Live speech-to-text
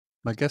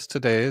My guest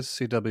today is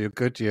C.W.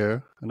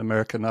 Goodyear, an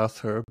American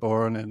author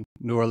born in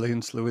New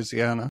Orleans,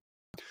 Louisiana.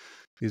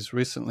 He's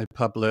recently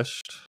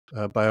published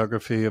a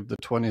biography of the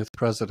 20th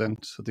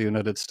President of the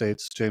United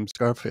States, James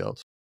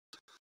Garfield.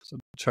 So,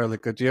 Charlie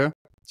Goodyear,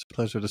 it's a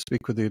pleasure to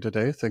speak with you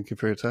today. Thank you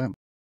for your time.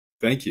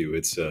 Thank you.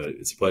 It's a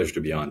pleasure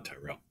to be on,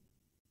 Tyrell.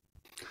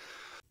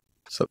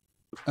 So,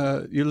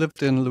 you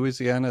lived in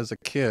Louisiana as a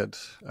kid.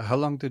 How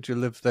long did you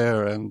live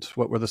there, and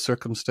what were the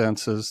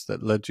circumstances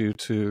that led you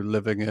to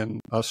living in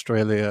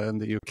Australia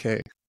and the UK?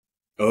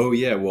 Oh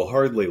yeah, well,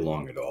 hardly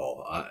long at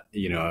all. I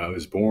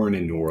was born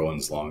in New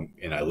Orleans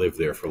and I lived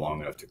there for long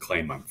enough to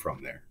claim I'm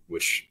from there,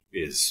 which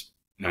is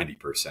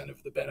 90%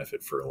 of the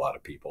benefit for a lot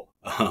of people,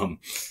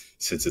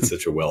 since it's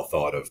such a well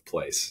thought of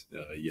place.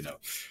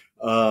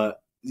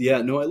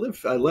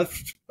 I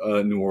left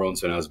New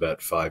Orleans when I was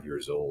about 5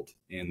 years old,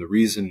 and the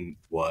reason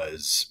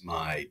was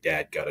my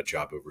dad got a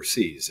job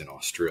overseas in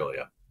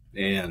Australia.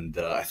 And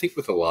I think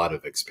with a lot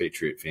of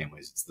expatriate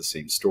families, it's the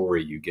same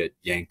story. You get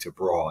yanked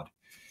abroad.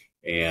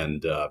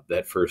 And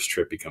that first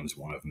trip becomes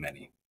one of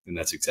many. And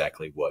that's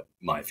exactly what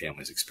my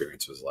family's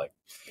experience was like.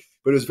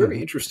 But it was very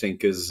interesting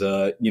because,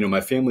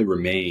 my family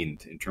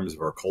remained, in terms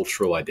of our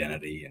cultural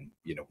identity and,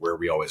 where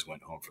we always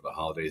went home for the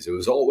holidays, it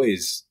was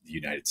always the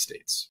United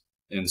States.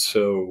 And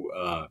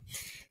so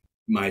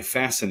my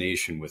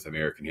fascination with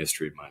American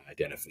history, my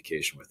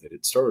identification with it,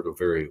 it started a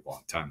very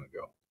long time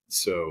ago.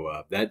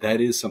 So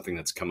that is something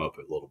that's come up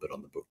a little bit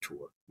on the book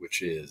tour,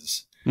 which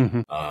is,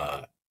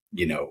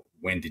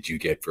 when did you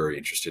get very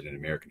interested in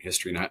American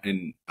history?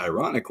 And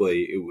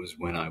ironically, it was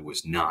when I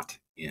was not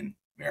in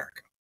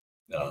America.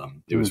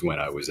 It was when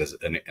I was as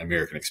an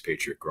American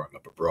expatriate growing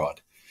up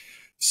abroad.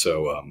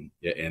 So,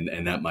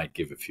 and that might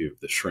give a few of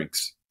the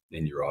shrinks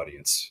in your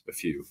audience a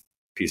few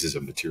pieces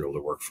of material to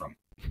work from.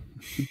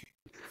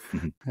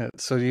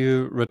 So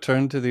you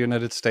returned to the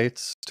United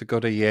States to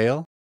go to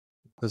Yale?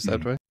 Is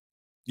that right?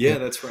 Yeah,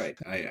 that's right.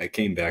 I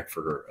came back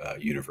for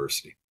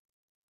university.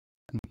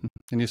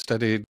 And you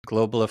studied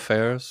global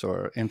affairs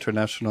or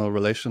international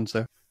relations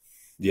there?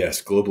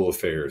 Yes, global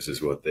affairs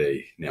is what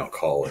they now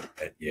call it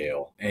at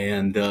Yale.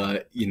 And,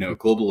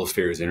 global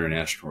affairs,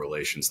 international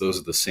relations, those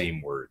are the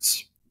same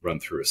words run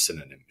through a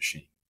synonym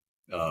machine.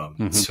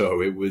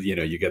 So it was,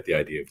 you get the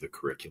idea of the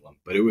curriculum.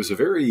 But it was a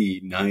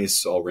very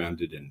nice,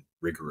 all-rounded and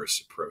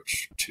rigorous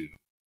approach to,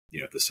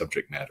 the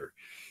subject matter.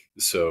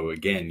 So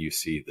again, you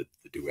see the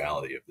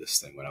duality of this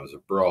thing. When I was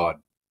abroad,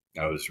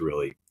 I was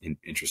really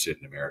interested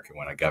in America.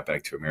 When I got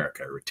back to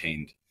America, I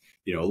retained,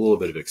 a little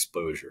bit of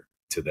exposure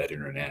to that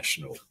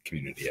international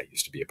community I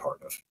used to be a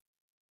part of.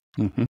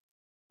 Mm-hmm.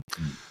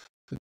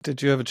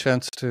 Did you have a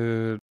chance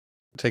to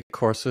take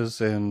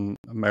courses in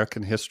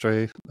American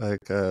history, like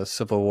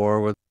Civil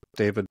War with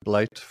David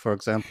Blight, for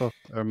example?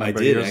 I remember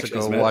did, years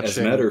actually, ago watching as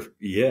a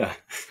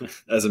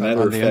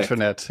matter on of the fact,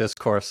 internet his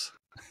course.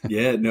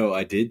 Yeah, no,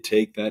 I did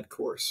take that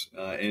course,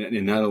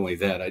 and not only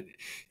that, I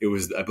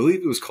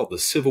believe it was called the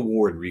Civil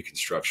War and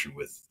Reconstruction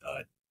with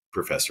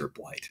Professor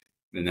Blight,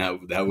 and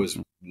that was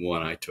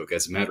one I took.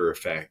 As a matter of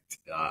fact,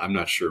 I'm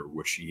not sure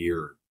which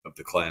year of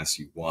the class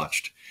you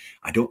watched.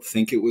 I don't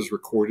think it was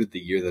recorded the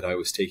year that I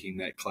was taking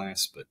that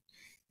class, but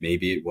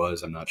maybe it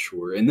was. I'm not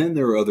sure. And then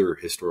there are other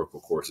historical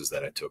courses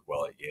that I took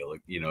while at Yale.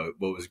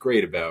 What was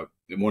great about,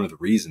 and one of the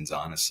reasons,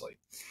 honestly,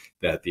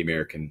 that the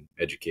American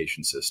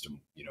education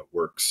system,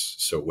 works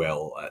so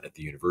well at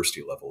the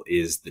university level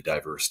is the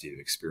diversity of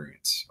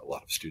experience a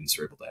lot of students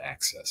are able to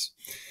access.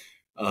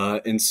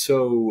 And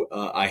so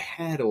I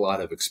had a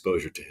lot of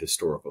exposure to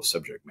historical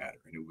subject matter,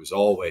 and it was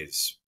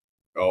always,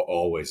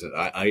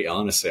 I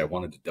honestly, I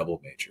wanted to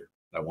double major.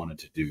 I wanted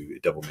to do a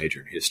double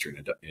major in history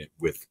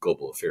with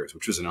global affairs,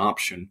 which was an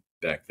option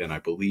back then. I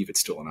believe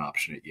it's still an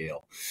option at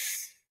Yale.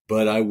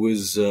 But I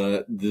was,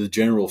 the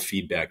general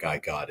feedback I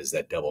got is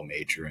that double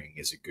majoring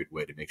is a good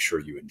way to make sure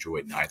you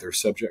enjoy neither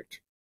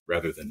subject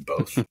rather than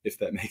both, if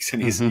that makes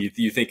any sense.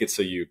 You think it's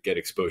so you get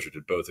exposure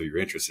to both of your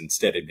interests.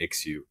 Instead, it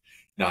makes you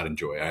not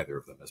enjoy either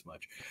of them as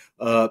much.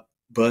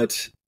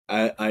 But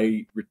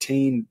I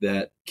retained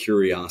that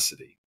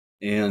curiosity.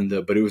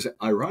 But it was,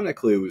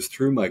 ironically, it was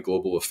through my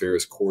global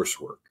affairs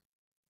coursework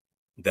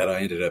that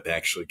I ended up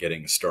actually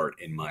getting a start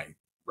in my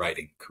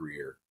writing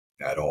career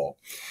at all.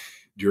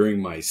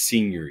 During my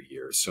senior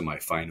year, so my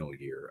final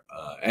year,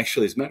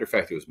 actually, as a matter of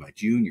fact, it was my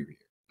junior year.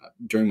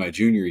 During my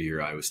junior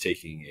year, I was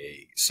taking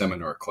a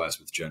seminar class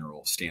with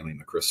General Stanley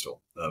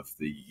McChrystal of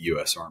the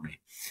U.S. Army.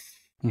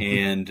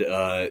 And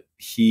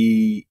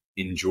he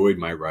enjoyed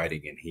my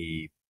writing, and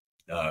he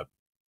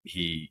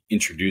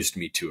introduced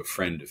me to a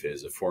friend of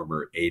his, a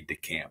former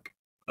aide-de-camp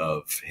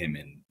of him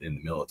in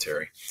the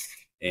military.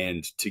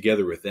 And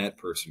together with that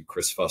person,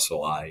 Chris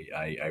Fussell,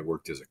 I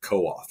worked as a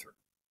co-author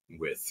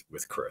with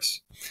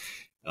Chris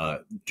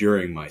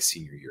during my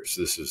senior year.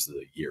 So this is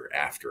the year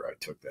after I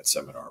took that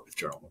seminar with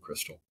General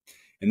McChrystal.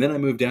 And then I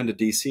moved down to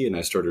DC and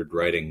I started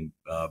writing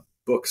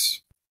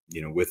books,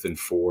 with and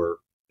for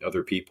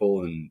other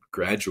people. And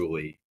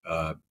gradually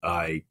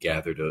I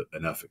gathered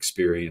enough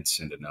experience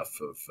and enough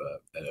of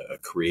a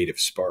creative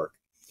spark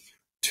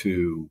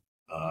to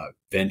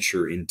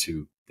venture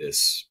into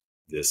this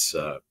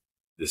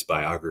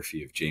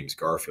biography of James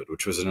Garfield,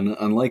 which was an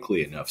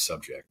unlikely enough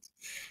subject.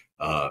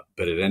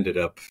 But it ended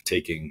up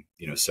taking,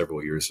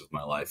 several years of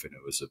my life, and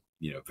it was it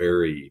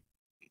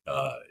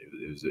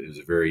was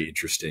a very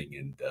interesting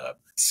and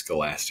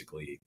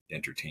scholastically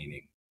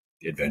entertaining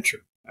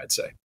adventure, I'd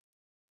say.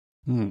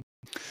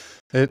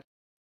 It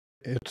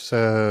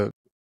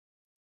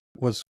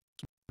was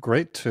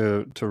great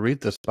to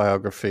read this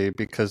biography,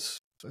 because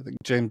I think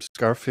James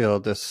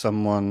Garfield is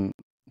someone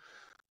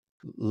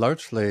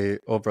largely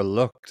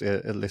overlooked,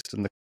 at least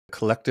in the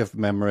collective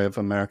memory of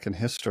American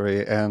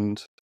history.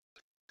 And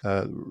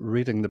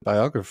reading the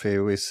biography,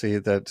 we see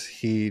that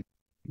he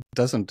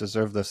doesn't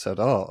deserve this at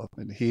all.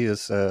 I mean, he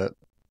is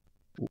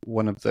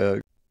one of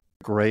the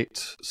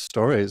great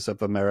stories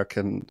of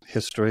American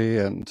history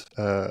and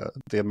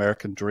the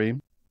American dream.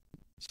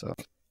 So,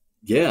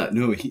 yeah,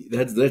 no,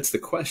 that's the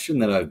question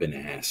that I've been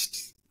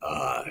asked.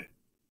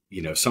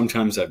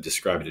 Sometimes I've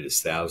described it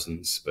as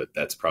thousands, but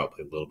that's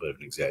probably a little bit of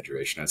an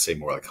exaggeration. I'd say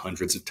more like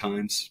hundreds of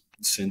times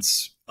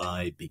since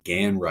I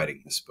began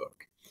writing this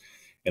book.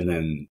 And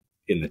then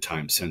in the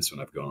time since,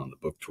 when I've gone on the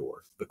book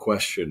tour, the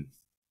question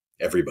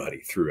everybody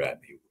threw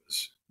at me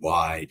was,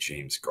 why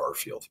James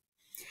Garfield?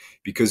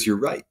 Because you're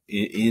right.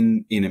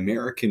 In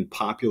American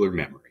popular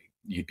memory,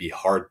 you'd be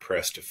hard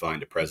pressed to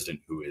find a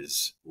president who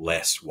is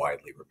less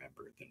widely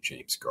remembered than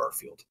James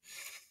Garfield.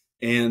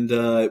 And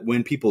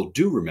when people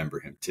do remember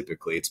him,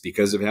 typically it's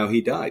because of how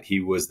he died. He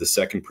was the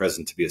second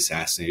president to be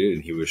assassinated,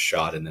 and he was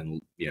shot and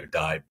then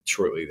died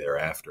shortly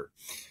thereafter.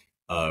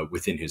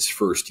 Within his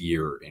first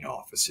year in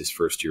office, his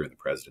first year in the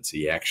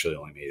presidency, he actually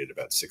only made it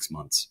about 6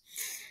 months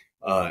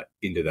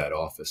into that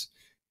office.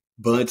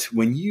 But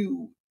when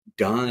you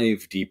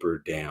dive deeper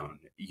down,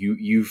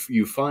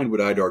 you find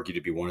what I'd argue to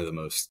be one of the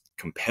most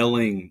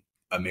compelling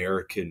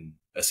American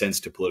ascents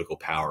to political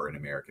power in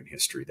American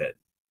history that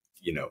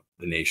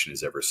the nation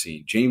has ever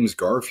seen. James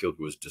Garfield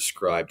was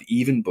described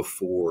even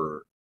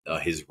before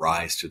his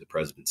rise to the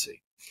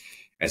presidency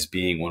as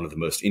being one of the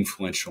most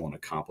influential and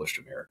accomplished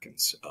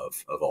Americans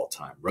of all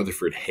time.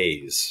 Rutherford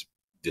Hayes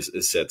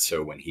said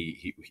so when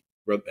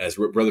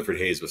Rutherford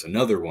Hayes was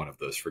another one of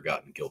those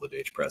forgotten Gilded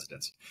Age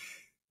presidents.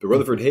 But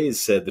Rutherford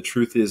Hayes said, "The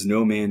truth is,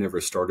 no man ever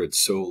started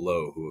so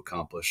low who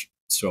accomplished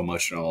so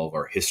much in all of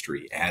our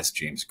history as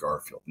James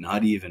Garfield,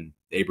 not even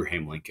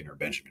Abraham Lincoln or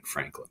Benjamin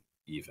Franklin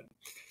even."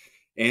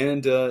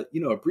 And, a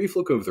brief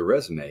look over the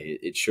resume,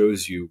 it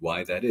shows you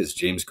why that is.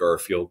 James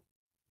Garfield,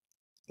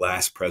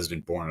 last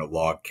president born in a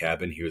log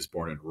cabin. He was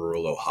born in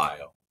rural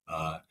Ohio,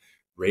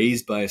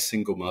 raised by a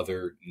single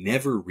mother,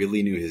 never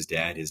really knew his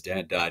dad. His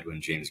dad died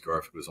when James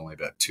Garfield was only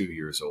about 2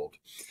 years old.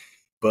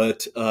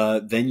 But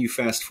then you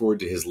fast forward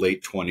to his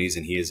late 20s,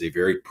 and he is a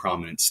very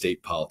prominent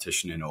state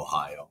politician in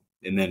Ohio.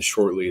 And then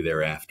shortly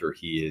thereafter,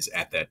 he is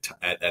at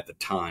the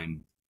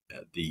time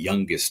the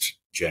youngest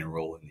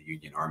general in the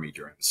Union Army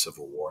during the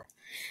Civil War.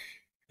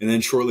 And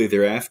then shortly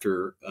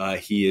thereafter,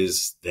 he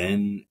is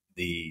then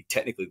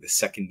technically the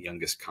second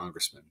youngest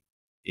congressman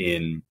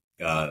in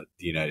the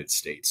United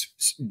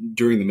States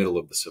during the middle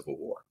of the Civil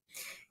War.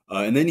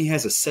 And then he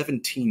has a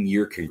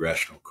 17-year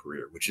congressional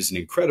career, which is an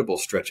incredible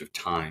stretch of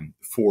time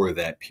for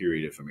that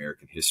period of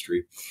American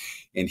history.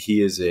 And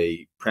he is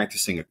a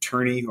practicing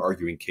attorney,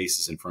 arguing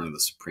cases in front of the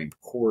Supreme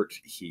Court.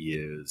 He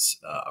is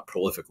a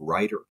prolific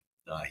writer.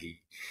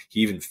 He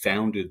even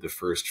founded the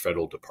first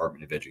federal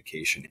Department of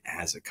Education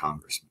as a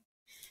congressman.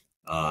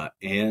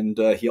 And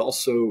he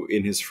also,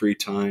 in his free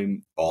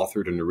time,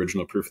 authored an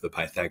original proof of the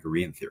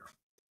Pythagorean theorem.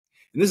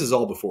 And this is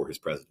all before his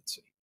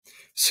presidency.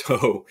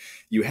 So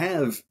you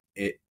have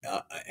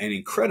an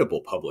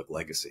incredible public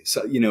legacy.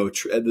 So,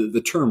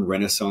 the term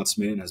Renaissance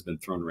man has been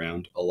thrown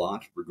around a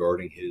lot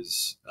regarding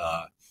his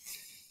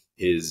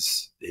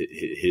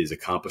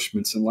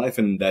accomplishments in life,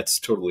 and that's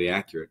totally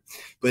accurate.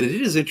 But it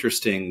is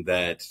interesting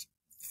that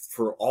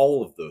for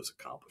all of those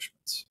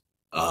accomplishments,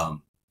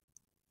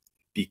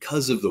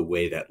 because of the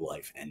way that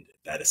life ended,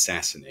 that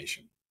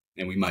assassination,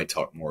 and we might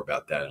talk more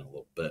about that in a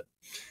little bit,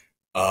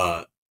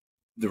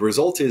 the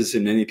result is,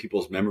 in many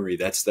people's memory,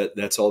 that's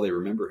all they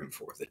remember him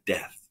for, the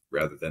death,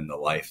 rather than the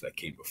life that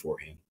came before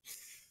him.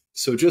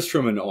 So just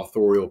from an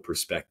authorial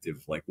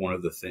perspective, like one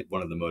of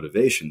the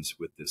motivations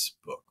with this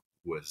book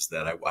was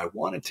that I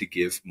wanted to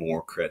give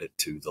more credit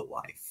to the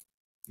life,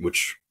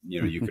 which,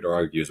 you could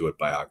argue is what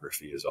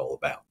biography is all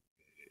about.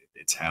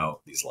 It's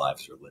how these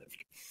lives are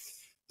lived.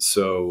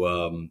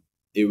 So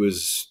it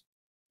was,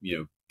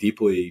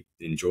 deeply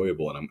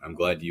enjoyable, and I'm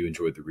glad you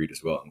enjoyed the read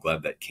as well. I'm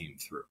glad that came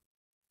through.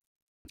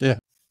 Yeah,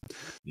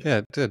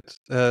 it did.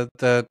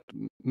 That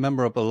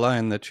memorable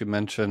line that you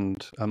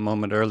mentioned a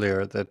moment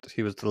earlier, that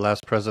he was the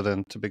last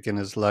president to begin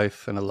his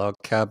life in a log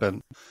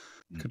cabin.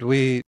 Could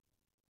we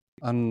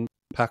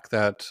unpack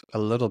that a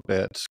little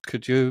bit?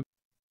 Could you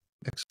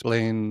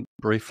explain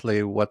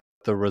briefly what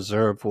the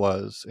reserve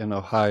was in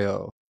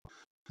Ohio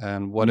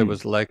and what it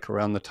was like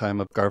around the time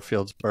of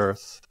Garfield's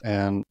birth,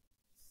 and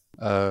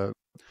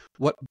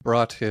what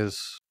brought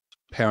his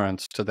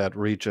parents to that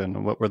region,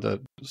 and what were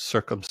the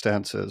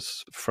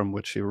circumstances from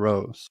which he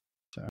rose?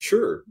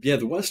 Sure. Yeah,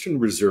 the Western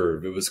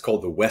Reserve, it was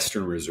called the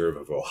Western Reserve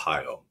of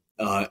Ohio.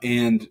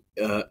 And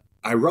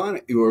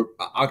ironic or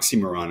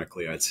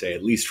oxymoronically, I'd say,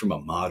 at least from a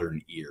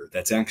modern ear,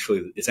 it's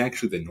actually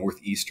the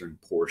northeastern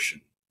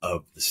portion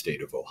of the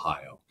state of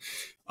Ohio.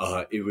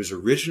 It was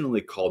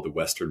originally called the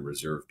Western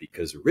Reserve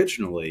because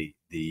originally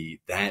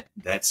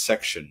that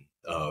section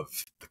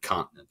of the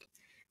continent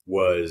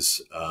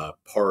was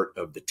part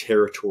of the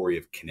territory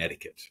of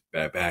Connecticut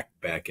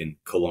back in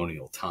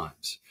colonial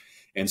times.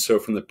 And so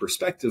from the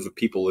perspective of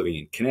people living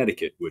in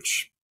Connecticut,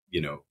 which,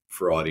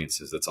 for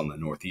audiences that's on the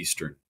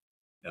northeastern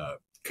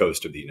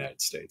coast of the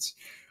United States,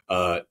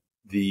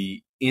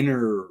 the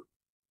inner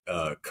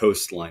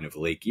coastline of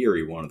Lake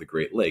Erie, one of the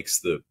Great Lakes,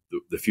 the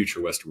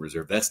future Western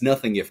Reserve, that's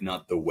nothing if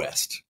not the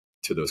West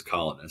to those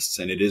colonists,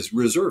 and it is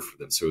reserved for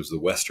them. So it was the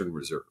Western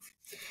Reserve.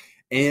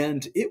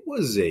 And it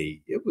was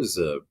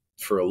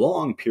for a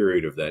long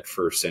period of that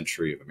first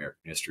century of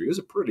American history,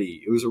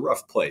 it was a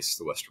rough place,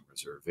 the Western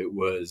Reserve.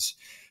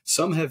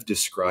 Some have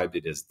described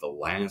it as the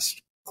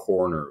last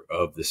corner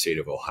of the state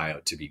of Ohio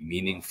to be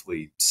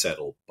meaningfully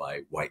settled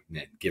by white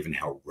men, given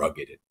how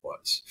rugged it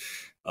was.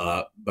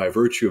 By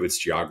virtue of its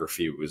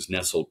geography, it was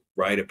nestled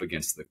right up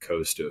against the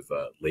coast of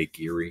Lake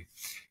Erie.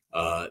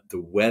 The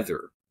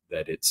weather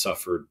that it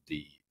suffered,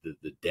 the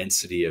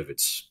density of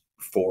its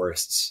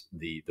forests,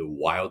 the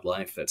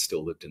wildlife that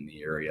still lived in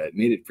the area, it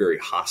made it very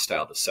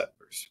hostile to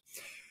settlers.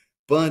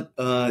 But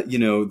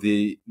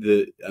the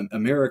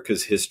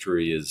America's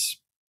history is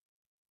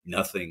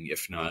nothing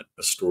if not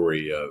a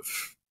story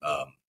of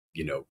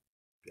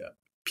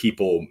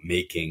people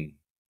making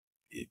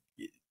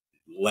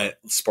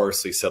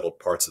sparsely settled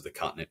parts of the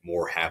continent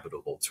more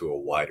habitable to a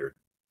wider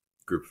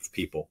group of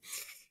people.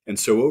 And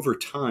so over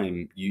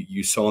time,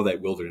 you saw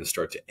that wilderness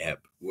start to ebb.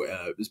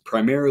 It was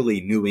primarily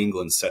New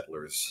England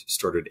settlers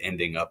started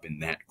ending up in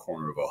that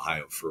corner of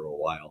Ohio for a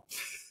while.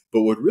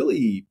 But what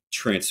really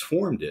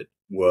transformed it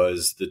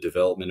was the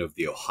development of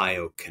the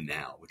Ohio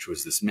Canal, which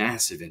was this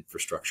massive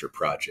infrastructure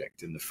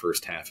project in the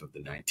first half of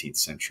the 19th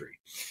century.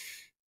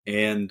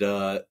 And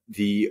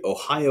the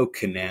Ohio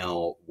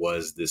Canal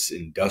was this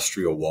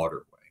industrial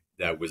waterway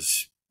that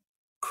was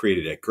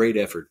created at great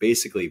effort,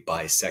 basically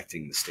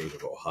bisecting the state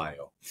of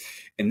Ohio.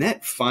 And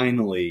that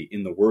finally,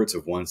 in the words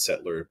of one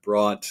settler, it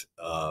brought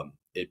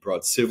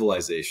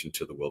civilization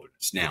to the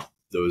wilderness. Now,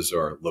 those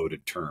are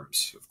loaded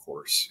terms, of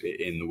course,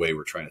 in the way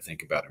we're trying to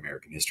think about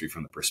American history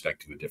from the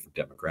perspective of different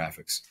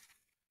demographics.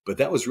 But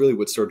that was really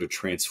what started to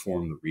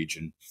transform the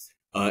region.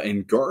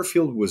 And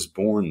Garfield was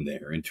born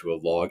there into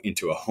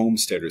a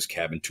homesteader's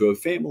cabin to a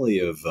family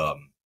of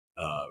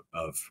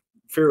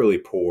fairly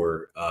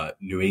poor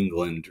New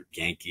England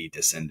Yankee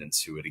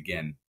descendants who had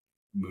again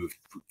moved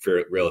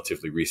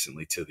relatively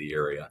recently to the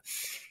area.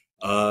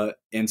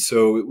 And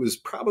so it was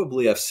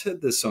probably, I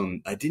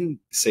didn't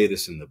say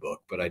this in the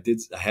book, but I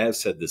have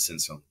said this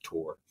since on the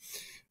tour.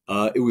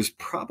 It was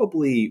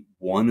probably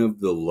one of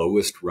the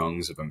lowest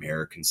rungs of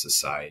American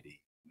society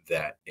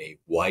that a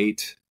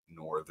white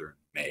Northern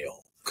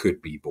male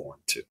could be born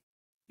to,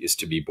 is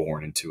to be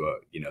born into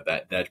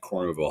that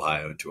corner of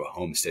Ohio, into a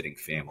homesteading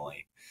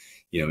family,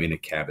 in a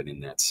cabin in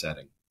that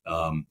setting.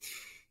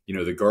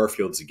 The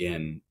Garfields,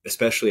 again,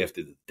 especially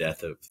after the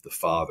death of the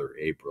father,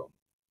 Abram,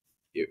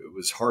 it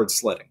was hard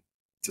sledding,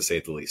 to say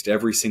the least.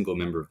 Every single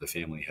member of the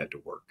family had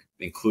to work,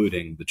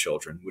 including the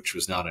children, which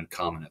was not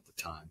uncommon at the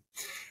time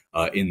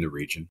in the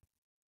region.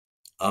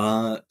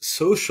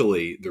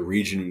 Socially, the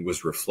region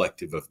was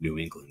reflective of New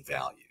England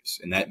values,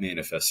 and that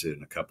manifested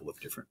in a couple of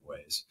different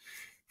ways.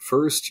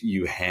 First,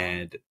 you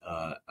had,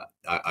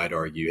 I'd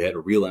argue, you had a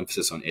real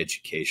emphasis on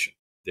education.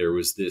 There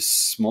was this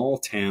small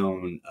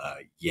town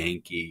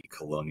Yankee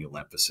colonial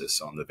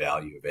emphasis on the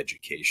value of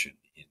education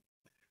in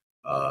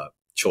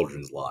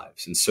children's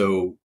lives. And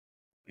so,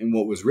 in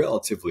what was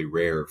relatively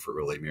rare for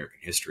early American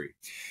history,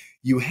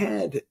 you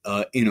had,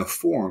 in a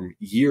form,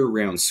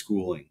 year-round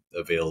schooling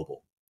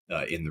available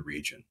in the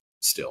region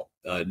still.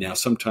 Now,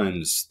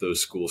 sometimes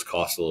those schools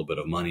cost a little bit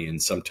of money, and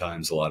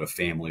sometimes a lot of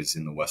families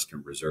in the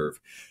Western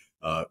Reserve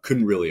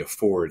couldn't really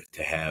afford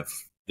to have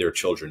their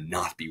children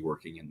not be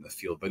working in the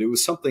field. But it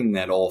was something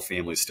that all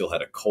families still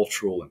had a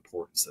cultural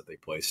importance that they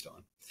placed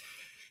on.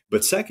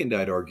 But second,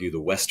 I'd argue the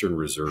Western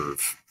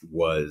Reserve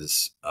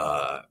was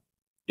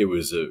it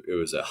was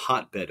a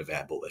hotbed of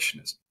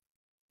abolitionism,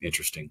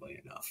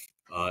 interestingly enough.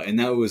 And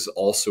that was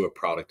also a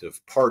product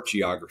of part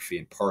geography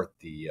and part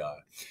the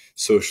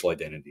social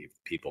identity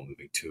of people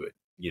moving to it.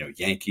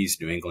 Yankees,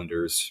 New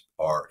Englanders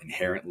are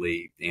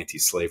inherently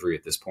anti-slavery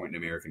at this point in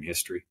American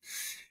history.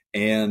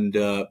 And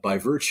by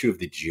virtue of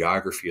the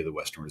geography of the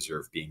Western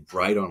Reserve being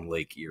right on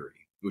Lake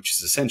Erie, which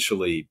is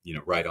essentially,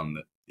 right on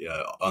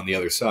the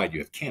other side, you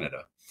have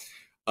Canada.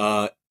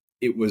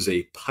 It was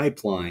a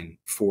pipeline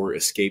for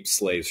escaped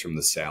slaves from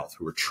the South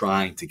who were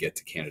trying to get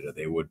to Canada.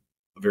 They would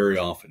very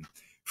often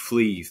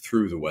flee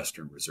through the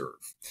Western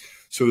Reserve.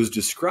 So it was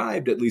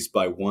described, at least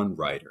by one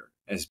writer,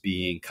 as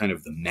being kind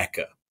of the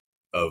Mecca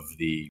of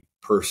the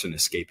person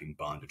escaping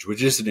bondage,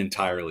 which isn't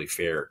entirely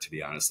fair, to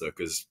be honest, though,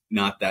 because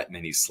not that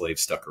many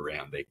slaves stuck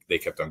around. They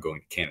kept on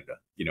going to Canada.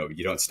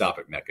 You don't stop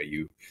at Mecca.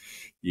 You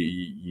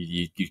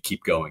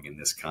keep going in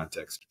this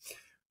context.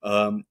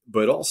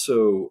 But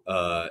also,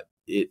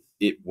 it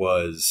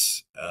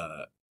was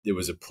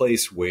a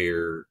place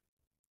where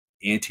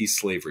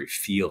anti-slavery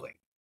feeling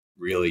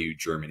really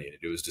germinated.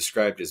 It was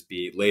described as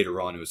later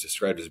on, it was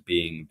described as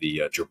being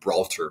the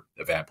Gibraltar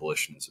of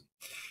abolitionism.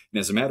 And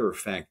as a matter of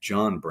fact,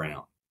 John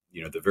Brown,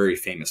 the very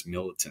famous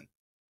militant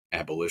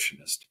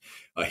abolitionist,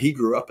 he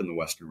grew up in the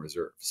Western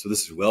Reserve. So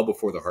this is well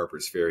before the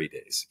Harper's Ferry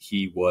days.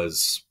 He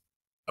was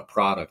a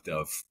product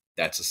of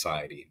that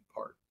society in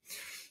part.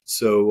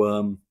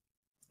 So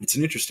it's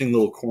an interesting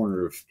little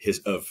corner of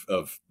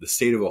the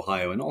state of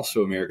Ohio and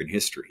also American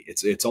history.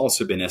 It's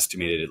also been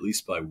estimated, at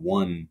least by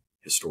one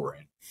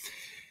historian,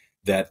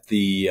 that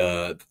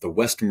the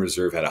Western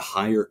Reserve had a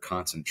higher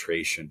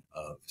concentration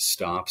of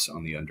stops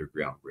on the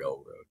Underground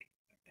Railroad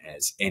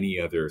as any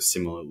other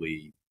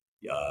similarly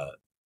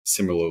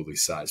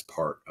sized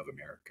part of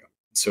America.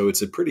 So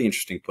it's a pretty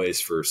interesting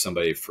place for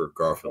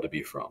Garfield to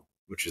be from,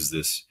 which is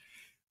this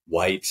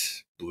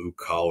white, blue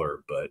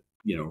collar, but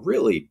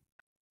really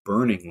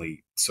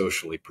burningly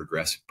socially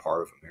progressive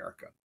part of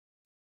America.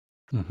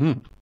 Mm-hmm.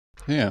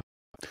 Yeah.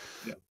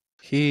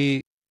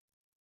 He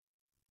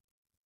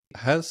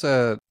has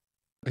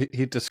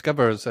he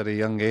discovers at a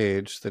young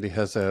age that he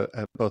has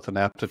both an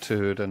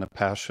aptitude and a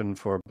passion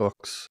for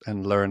books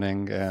and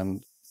learning,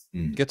 and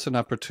gets an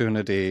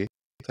opportunity,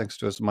 thanks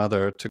to his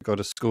mother, to go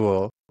to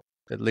school,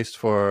 at least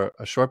for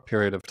a short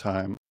period of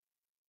time.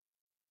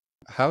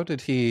 How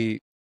did he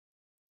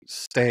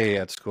stay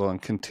at school and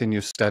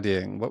continue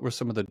studying? What were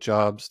some of the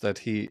jobs that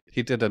he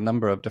did? A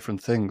number of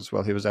different things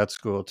while he was at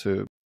school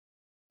to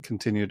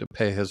continue to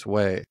pay his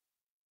way.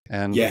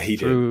 And he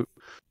did.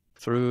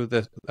 Through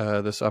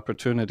this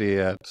opportunity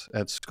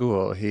at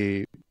school,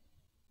 he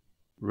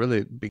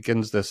really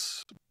begins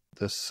this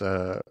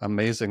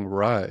amazing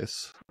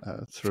rise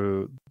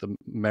through the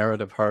merit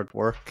of hard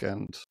work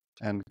and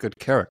good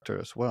character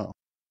as well.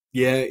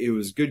 Yeah, it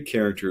was good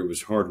character. It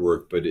was hard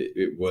work, but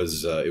it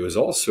was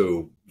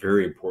also,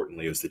 very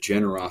importantly, it was the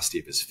generosity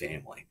of his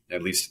family,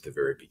 at least at the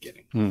very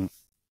beginning.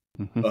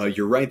 Mm-hmm.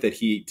 You're right that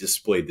he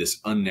displayed this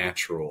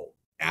unnatural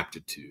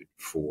aptitude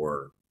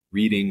for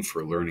reading,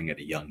 for learning at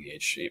a young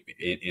age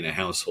in a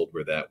household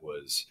where that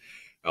was,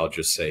 I'll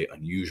just say,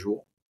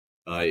 unusual.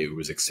 It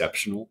was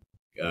exceptional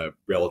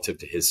relative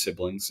to his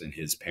siblings and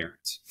his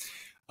parents.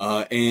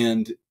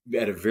 And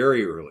at a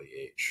very early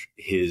age,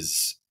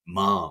 his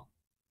mom,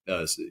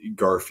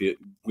 Garfield,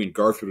 when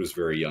Garfield was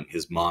very young,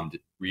 his mom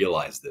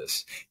realized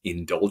this,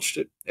 indulged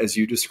it, as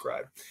you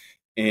described,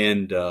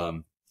 and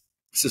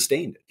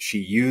sustained it. She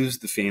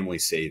used the family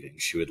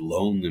savings. She would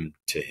loan them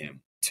to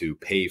him to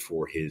pay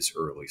for his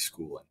early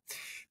schooling.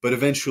 But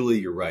eventually,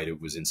 you're right, it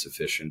was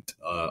insufficient,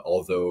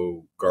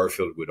 although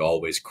Garfield would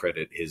always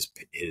credit his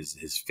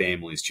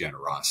family's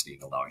generosity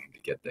in allowing him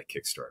to get that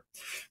kickstart.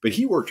 But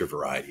he worked a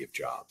variety of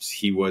jobs.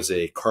 He was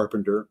a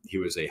carpenter. He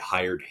was a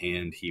hired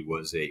hand. He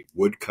was a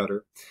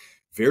woodcutter.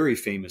 Very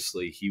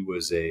famously, he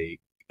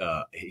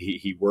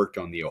worked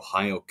on the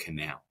Ohio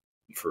Canal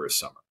for a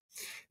summer.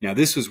 Now,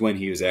 this was when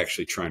he was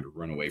actually trying to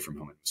run away from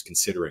home and was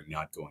considering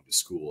not going to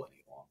school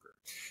any longer.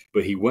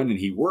 But he went and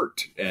he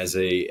worked as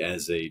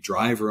a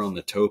driver on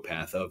the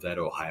towpath of that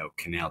Ohio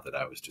Canal that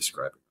I was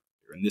describing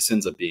earlier. And this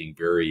ends up being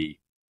very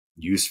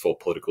useful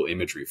political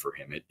imagery for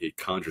him. It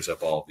conjures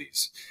up all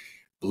these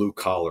blue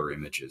collar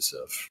images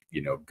of,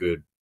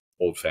 good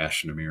old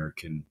fashioned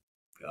American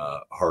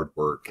hard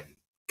work and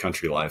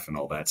country life and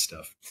all that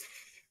stuff.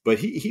 But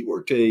he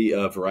worked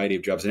a variety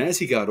of jobs. And as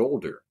he got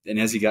older and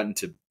as he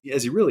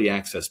really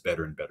accessed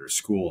better and better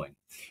schooling,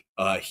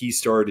 he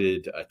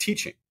started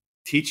teaching.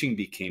 Teaching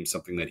became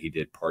something that he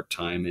did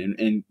part-time.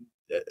 And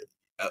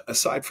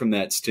aside from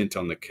that stint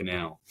on the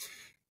canal,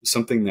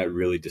 something that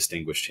really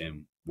distinguished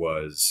him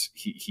was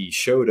he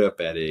showed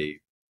up at a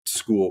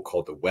school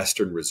called the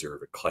Western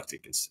Reserve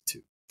Eclectic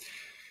Institute,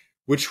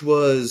 which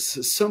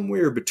was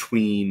somewhere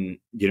between,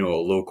 a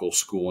local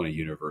school and a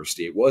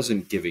university. It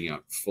wasn't giving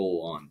out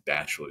full-on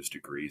bachelor's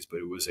degrees, but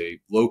it was a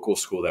local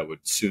school that would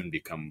soon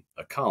become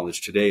a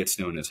college. Today, it's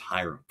known as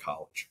Hiram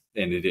College,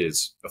 and it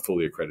is a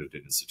fully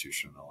accredited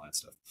institution and all that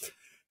stuff.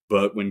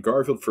 But when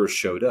Garfield first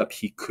showed up,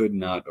 he could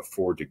not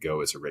afford to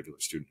go as a regular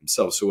student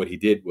himself. So what he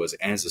did was,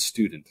 as a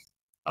student,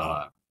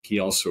 he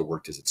also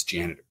worked as its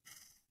janitor.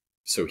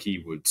 So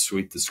he would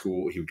sweep the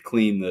school, he would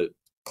clean the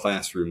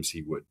classrooms,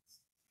 he would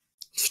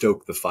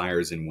stoke the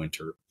fires in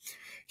winter.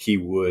 He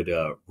would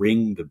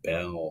ring the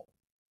bell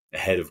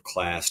ahead of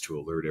class to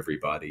alert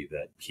everybody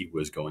that he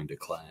was going to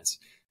class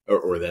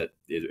or that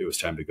it was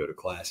time to go to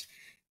class.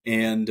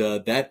 And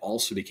that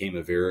also became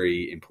a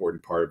very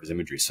important part of his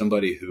imagery.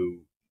 Somebody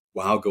who,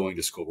 while going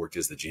to school, worked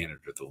as the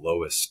janitor at the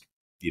lowest,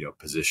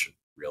 position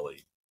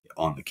really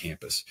on the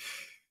campus.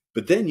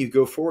 But then you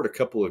go forward a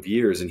couple of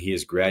years and he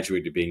has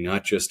graduated to being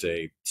not just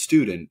a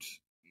student,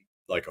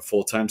 like a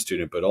full-time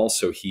student, but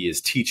also he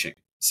is teaching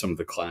some of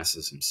the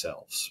classes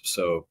themselves.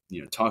 So,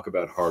 talk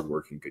about hard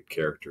work and good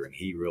character. And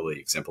he really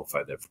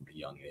exemplified that from a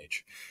young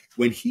age.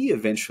 When he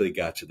eventually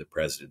got to the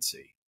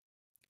presidency,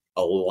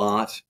 a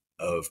lot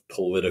of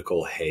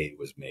political hay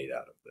was made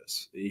out of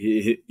this.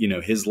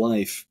 His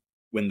life,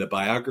 when the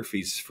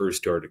biographies first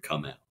started to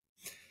come out,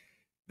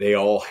 they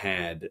all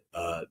had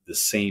the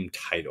same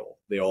title.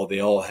 They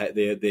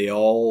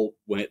all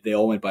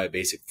went by a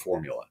basic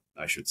formula,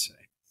 I should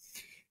say,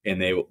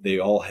 and they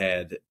all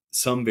had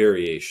some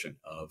variation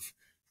of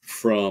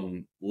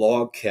from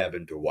log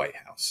cabin to White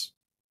House,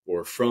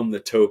 or from the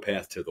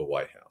towpath to the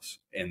White House,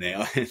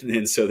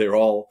 and so they're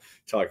all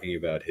talking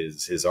about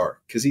his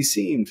arc, because he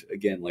seemed,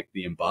 again, like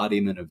the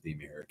embodiment of the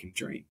American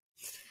dream.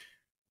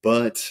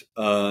 But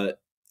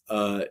and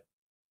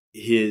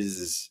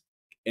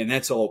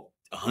that's all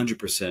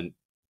 100%,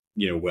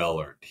 well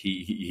earned.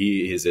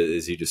 He is,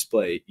 as you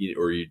display,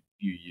 or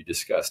you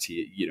discussed,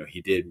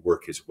 he did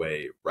work his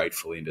way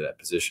rightfully into that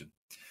position.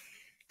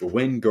 But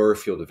when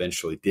Garfield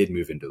eventually did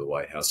move into the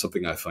White House,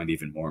 something I find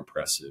even more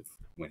impressive,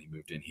 when he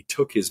moved in, he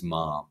took his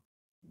mom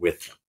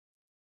with him.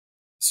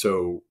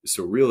 So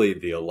really,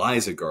 the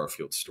Eliza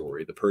Garfield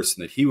story, the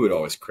person that he would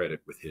always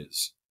credit with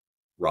his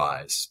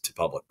rise to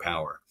public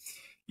power,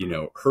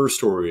 her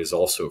story is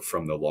also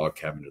from the log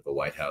cabin to the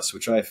White House,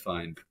 which I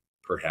find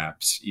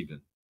perhaps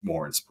even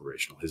more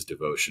inspirational, his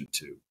devotion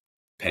to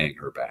paying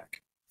her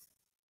back.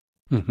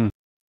 Mm-hmm.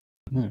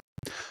 Yeah.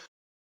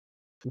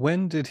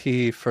 When did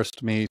he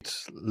first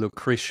meet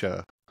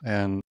Lucretia?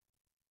 And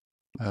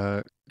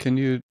can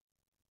you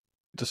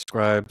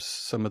describe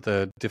some of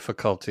the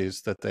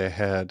difficulties that they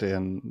had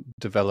in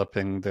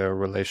developing their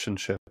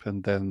relationship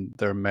and then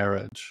their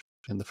marriage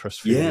in the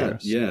first few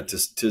years? Yeah.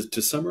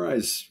 To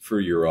summarize for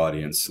your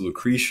audience,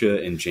 Lucretia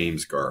and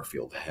James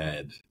Garfield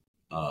had,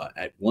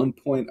 at one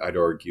point, I'd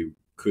argue,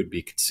 could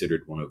be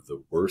considered one of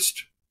the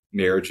worst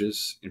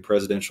marriages in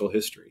presidential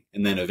history,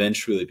 and then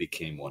eventually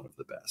became one of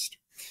the best.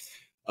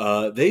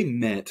 They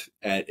met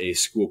at a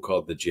school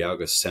called the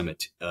Geauga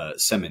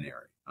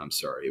Seminary.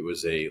 It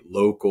was a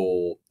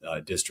local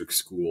district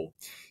school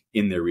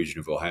in their region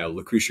of Ohio.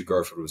 Lucretia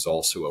Garfield was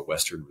also a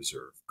Western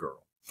Reserve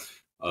girl,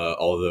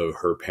 although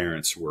her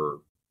parents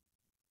were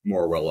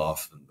more well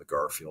off than the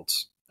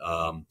Garfields.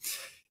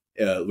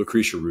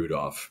 Lucretia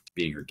Rudolph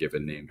being her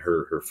given name.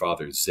 Her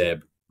father,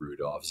 Zeb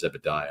Rudolph,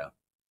 Zebediah,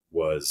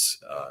 was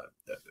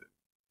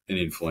an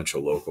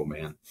influential local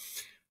man.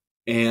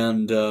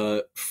 And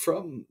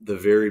from the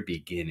very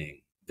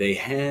beginning, they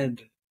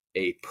had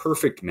a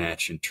perfect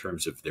match in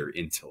terms of their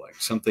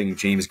intellect. Something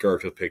James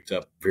Garfield picked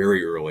up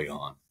very early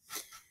on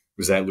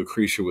was that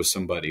Lucretia was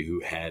somebody who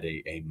had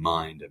a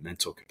mind, a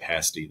mental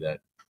capacity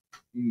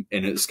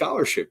and a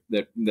scholarship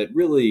that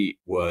really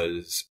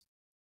was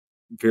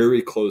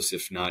very close,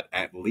 if not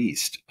at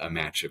least a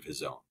match of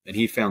his own. And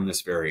he found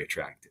this very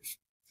attractive.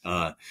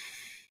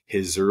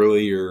 His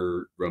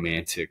earlier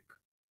romantic,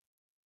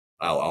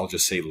 I'll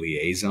just say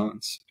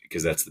liaisons,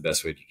 because that's the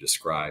best way to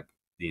describe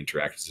the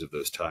interactions of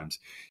those times.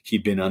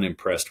 He'd been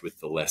unimpressed with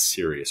the less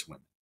serious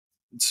women.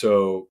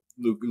 So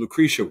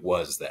Lucretia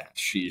was that.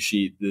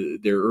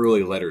 Their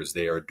early letters,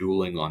 they are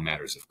dueling on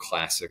matters of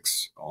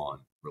classics,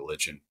 on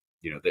religion.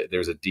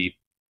 There's a deep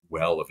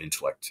well of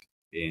intellect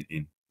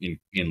in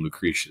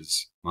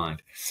Lucretia's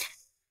mind.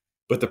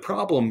 But the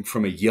problem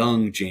from a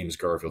young James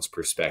Garfield's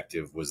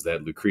perspective was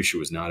that Lucretia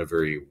was not a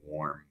very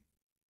warm,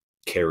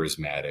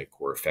 charismatic,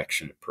 or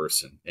affectionate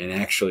person. And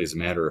actually, as a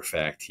matter of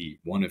fact,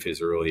 one of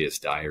his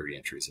earliest diary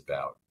entries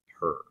about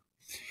her,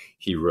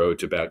 he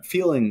wrote about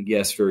feeling,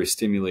 yes, very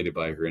stimulated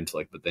by her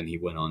intellect, but then he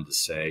went on to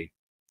say,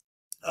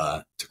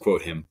 to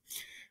quote him,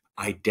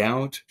 "I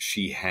doubt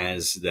she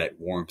has that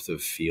warmth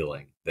of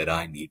feeling that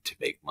I need to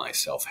make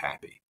myself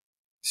happy."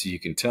 So you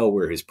can tell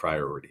where his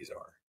priorities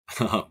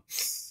are.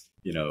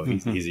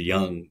 He's a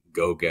young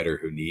go-getter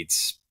who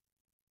needs,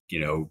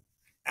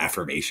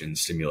 affirmation,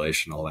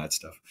 stimulation, all that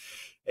stuff.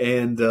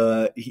 And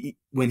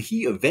when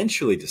he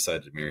eventually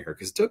decided to marry her,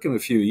 because it took him a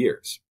few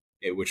years,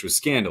 which was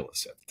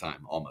scandalous at the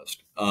time,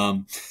 almost.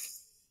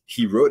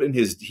 He wrote in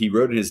his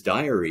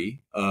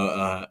diary,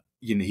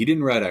 he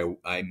didn't write,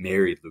 I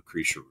married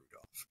Lucretia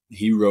Rudolph.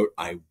 He wrote,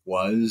 I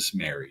was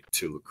married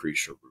to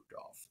Lucretia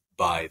Rudolph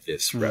by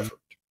this reverend.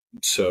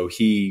 So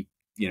it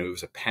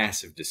was a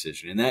passive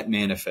decision, and that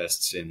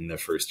manifests in the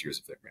first years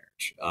of their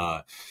marriage.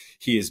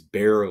 He is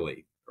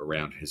barely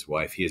around his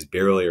wife. He is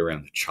barely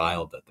around the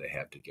child that they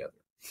have together.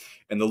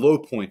 And the low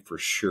point for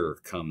sure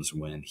comes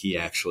when he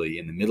actually,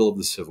 in the middle of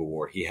the Civil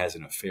War, he has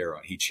an affair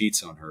he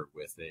cheats on her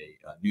with a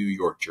New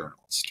York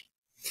journalist.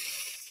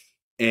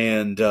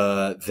 And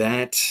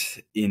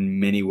that, in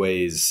many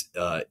ways,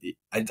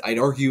 I'd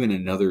argue in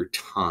another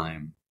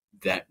time,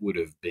 that would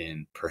have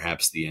been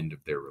perhaps the end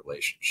of their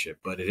relationship.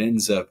 But it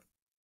ends up,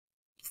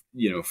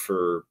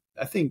 for,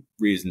 I think,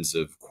 reasons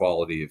of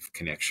quality of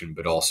connection,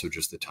 but also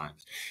just the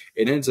times,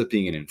 it ends up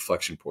being an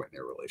inflection point in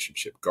their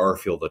relationship.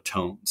 Garfield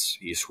atones.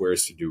 He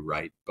swears to do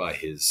right by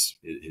his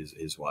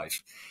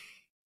wife.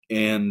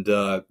 And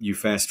you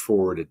fast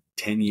forward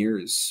 10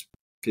 years,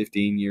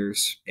 15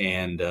 years,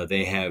 and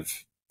they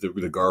have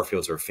the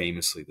Garfields are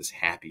famously this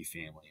happy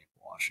family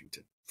in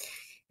Washington.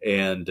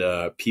 And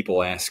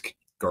people ask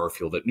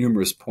Garfield at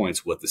numerous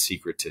points what the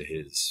secret to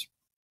his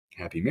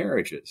happy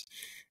marriage is.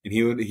 And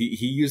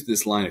he used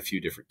this line a few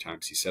different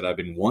times. He said, "I've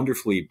been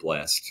wonderfully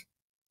blessed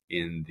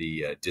in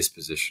the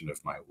disposition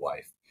of my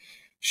wife.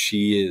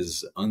 She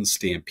is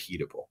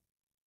unstampedable."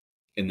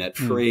 And that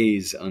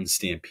phrase,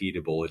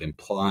 unstampedable, it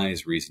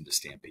implies reason to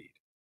stampede.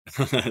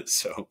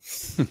 So,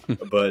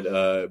 but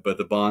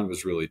the bond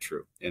was really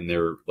true. And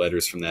their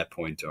letters from that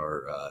point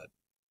are,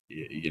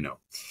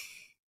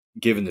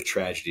 given the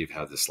tragedy of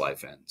how this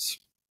life ends,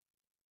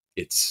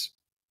 it's,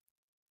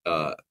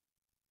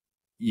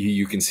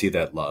 you can see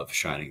that love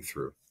shining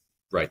through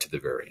right to the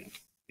very end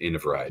in a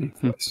variety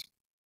of ways.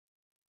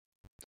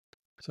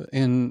 So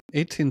in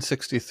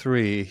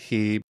 1863,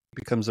 he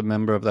becomes a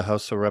member of the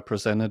House of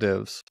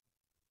Representatives.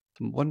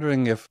 I'm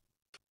wondering if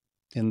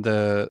in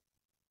the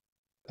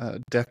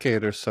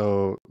decade or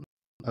so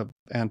of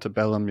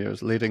antebellum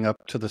years leading up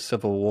to the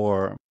Civil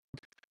War,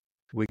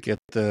 we get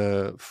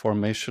the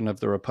formation of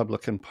the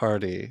Republican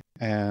Party.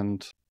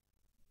 And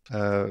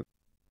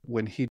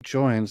when he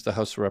joins the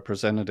House of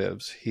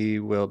Representatives, he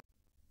will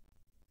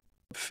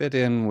fit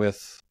in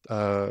with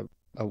a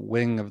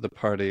wing of the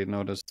party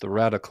known as the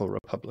Radical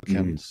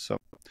Republicans. So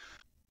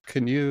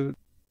can you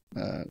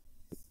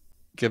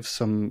give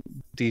some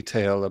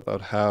detail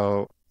about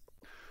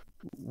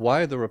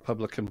why the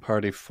Republican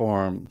Party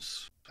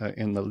forms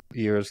in the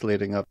years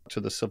leading up to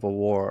the Civil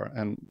War,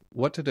 and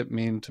what did it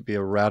mean to be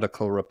a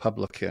radical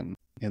Republican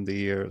in the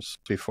years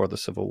before the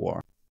Civil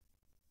War?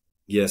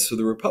 Yes, so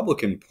the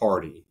Republican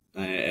Party,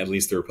 at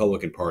least the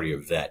Republican Party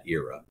of that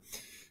era,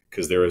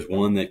 because there was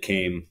one that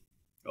came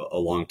a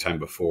long time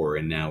before,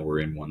 and now we're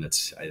in one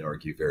that's, I'd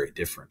argue, very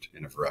different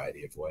in a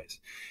variety of ways.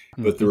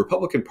 But the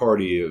Republican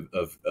Party of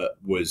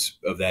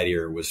that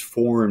era was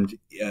formed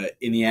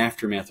in the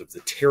aftermath of the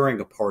tearing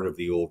apart of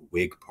the old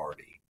Whig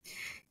Party.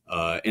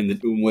 And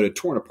what had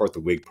torn apart the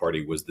Whig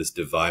Party was this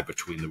divide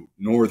between the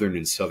Northern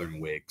and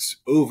Southern Whigs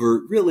over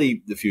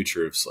really the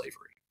future of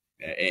slavery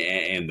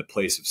and the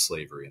place of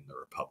slavery in the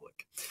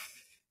Republic.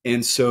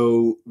 And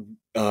so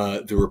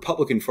the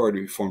Republican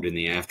Party formed in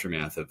the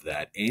aftermath of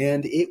that.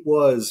 And it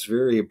was,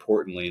 very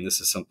importantly, and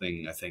this is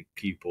something I think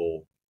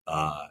people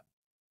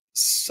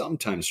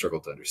sometimes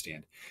struggle to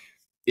understand,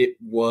 it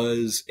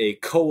was a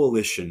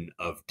coalition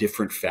of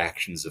different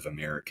factions of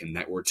American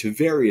that were to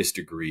various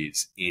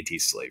degrees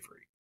anti-slavery.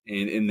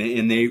 And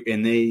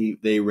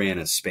they ran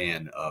a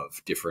span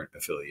of different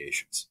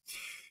affiliations.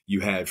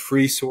 You had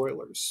free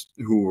soilers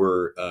who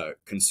were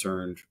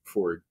concerned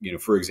for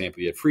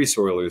example, you had free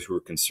soilers who were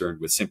concerned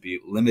with simply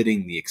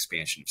limiting the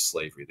expansion of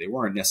slavery. They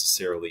weren't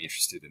necessarily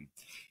interested in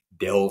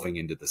delving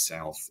into the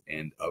South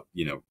and,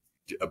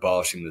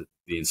 abolishing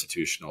the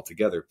institution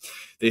altogether.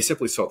 They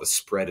simply saw the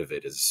spread of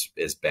it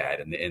as bad,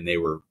 and they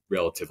were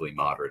relatively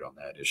moderate on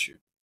that issue.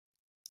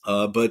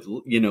 But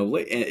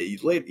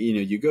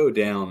you go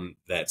down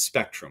that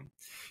spectrum,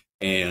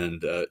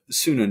 and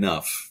soon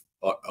enough,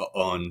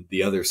 on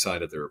the other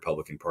side of the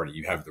Republican Party,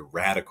 you have the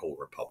radical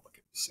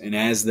Republicans, and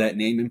as that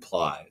name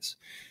implies,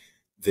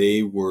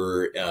 they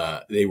were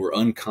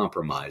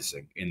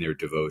uncompromising in their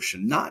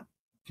devotion, not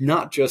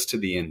just to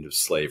the end of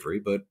slavery,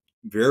 but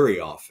very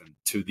often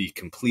to the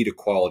complete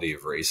equality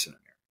of race in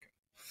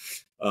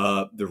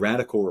America. The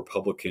radical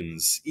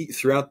Republicans,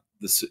 throughout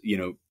this,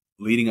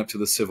 leading up to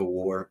the Civil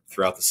War,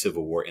 throughout the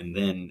Civil War, and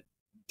then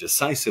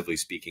decisively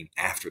speaking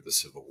after the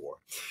Civil War,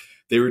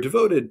 they were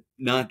devoted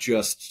not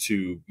just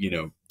to,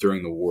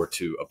 during the war,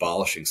 to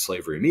abolishing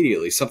slavery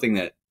immediately, something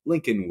that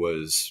Lincoln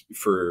was,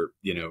 for,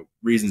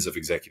 reasons of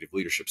executive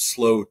leadership,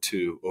 slow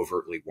to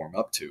overtly warm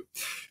up to.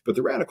 But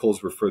the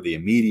radicals were for the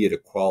immediate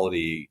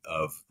equality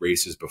of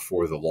races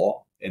before the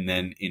law. And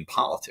then in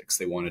politics,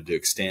 they wanted to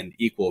extend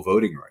equal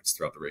voting rights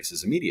throughout the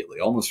races immediately,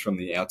 almost from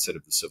the outset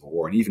of the Civil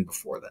War, and even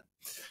before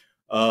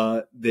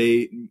then.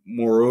 They,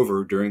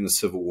 moreover, during the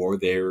Civil War,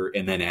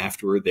 and then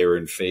afterward, they were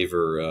in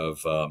favor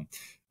of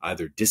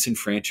either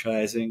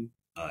disenfranchising,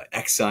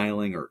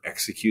 exiling, or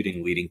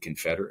executing leading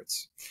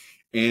Confederates.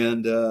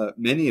 And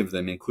many of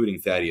them, including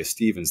Thaddeus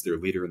Stevens, their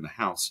leader in the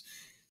House,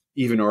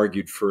 even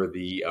argued for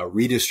the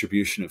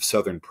redistribution of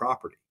Southern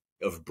property,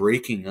 of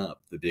breaking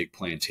up the big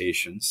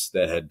plantations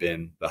that had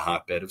been the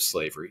hotbed of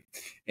slavery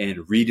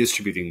and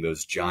redistributing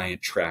those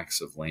giant tracts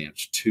of land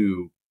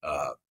to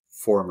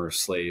former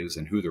slaves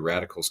and who the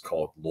radicals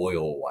called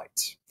loyal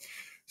whites.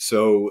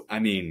 So, I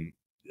mean,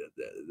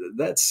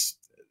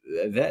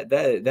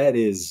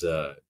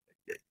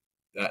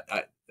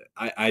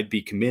 I'd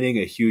be committing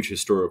a huge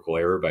historical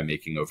error by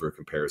making over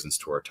comparisons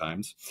to our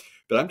times,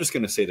 but I'm just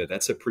going to say that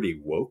that's a pretty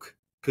woke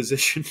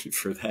position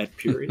for that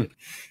period.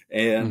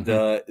 And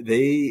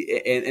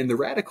the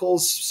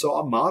radicals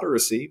saw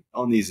moderacy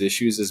on these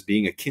issues as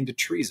being akin to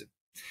treason.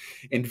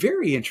 And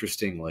very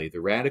interestingly,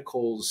 the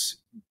radicals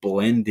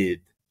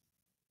blended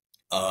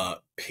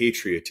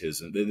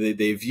patriotism.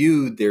 They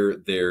viewed their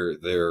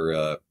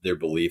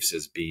beliefs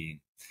as being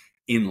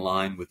in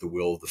line with the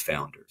will of the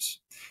founders.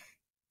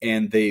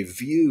 And they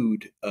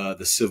viewed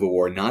the Civil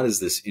War not as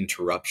this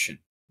interruption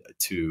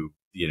to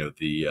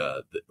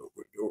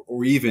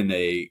or even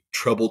a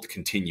troubled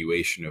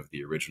continuation of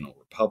the original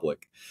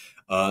republic.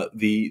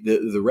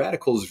 The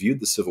radicals viewed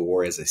the Civil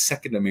War as a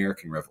second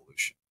American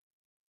Revolution.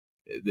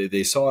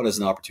 They saw it as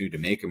an opportunity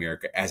to make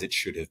America as it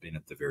should have been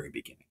at the very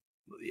beginning.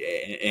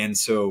 And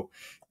so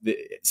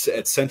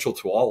central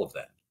to all of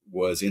that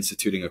was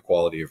instituting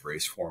equality of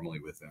race formally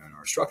within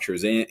our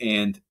structures.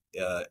 And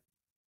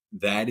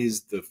that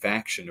is the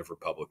faction of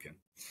Republican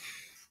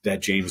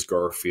that James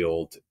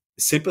Garfield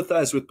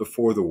sympathized with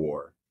before the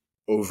war,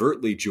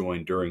 overtly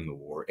joined during the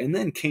war, and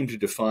then came to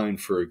define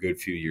for a good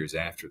few years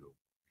after the war.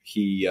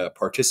 He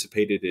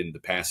participated in the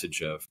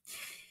passage of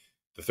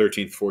the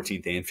 13th,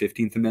 14th, and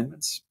 15th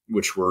Amendments,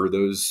 which were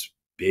those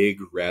big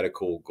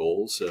radical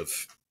goals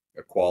of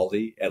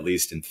equality, at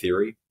least in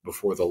theory,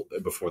 before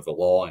the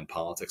law and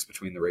politics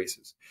between the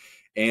races.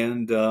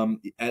 And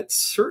at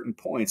certain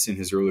points in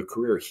his early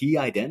career, he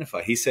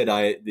said,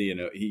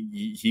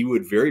 he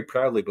would very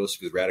proudly boast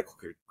of his radical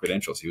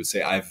credentials. He would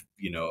say, I've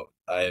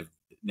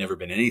never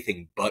been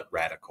anything but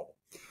radical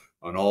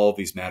on all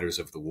these matters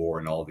of the war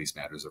and all these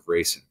matters of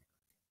race.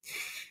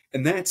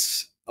 And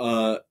that's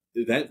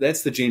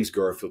the James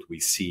Garfield we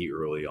see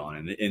early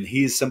on. And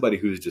he's somebody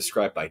who's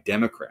described by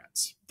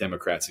Democrats,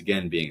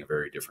 again, being a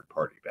very different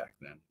party back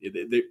then.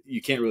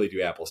 You can't really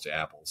do apples to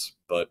apples,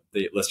 but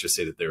let's just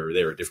say that they were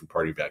a different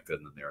party back then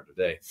than they are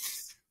today.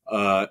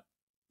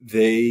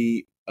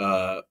 They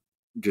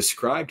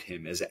described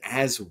him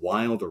as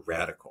wild a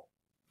radical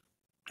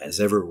as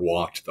ever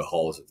walked the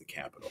halls of the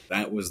Capitol.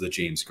 That was the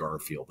James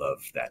Garfield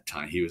of that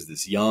time. He was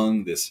this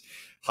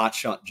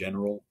hotshot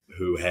general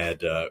who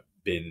had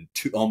been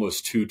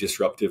almost too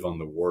disruptive on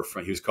the war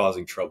front. He was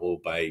causing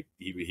trouble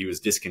he was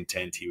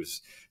discontent. He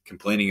was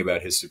complaining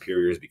about his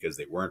superiors because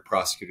they weren't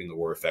prosecuting the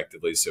war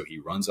effectively. So he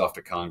runs off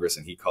to Congress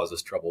and he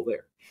causes trouble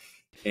there.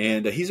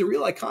 And he's a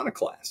real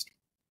iconoclast.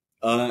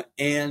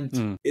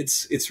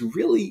 It's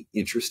really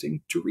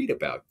interesting to read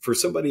about for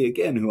somebody,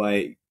 again, who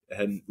I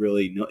hadn't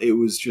really known. It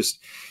was just,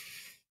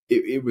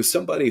 it was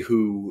somebody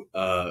who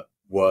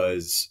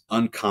was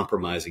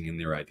uncompromising in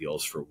their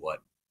ideals for what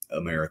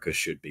America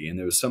should be. And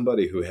there was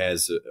somebody who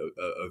has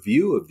a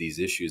view of these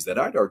issues that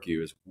I'd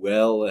argue is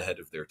well ahead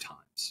of their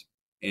times,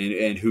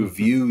 and who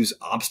views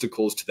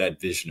obstacles to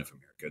that vision of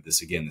America,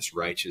 this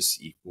righteous,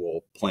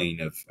 equal plane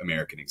of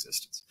American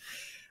existence,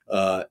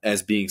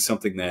 as being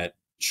something that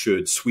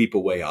should sweep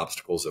away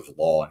obstacles of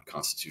law and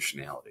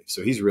constitutionality.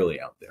 So he's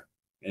really out there.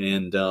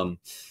 And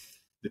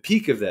the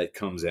peak of that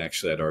comes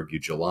actually, I'd argue,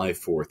 July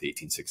 4th,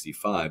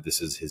 1865.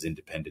 This is his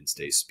Independence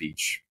Day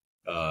speech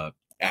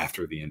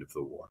after the end of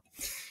the war.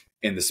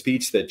 And the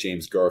speech that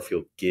James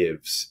Garfield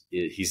gives,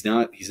 he's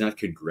not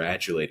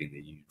congratulating the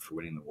Union for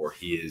winning the war.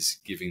 He is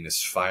giving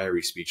this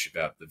fiery speech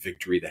about the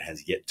victory that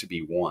has yet to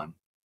be won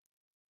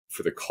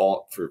for the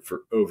call for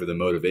over the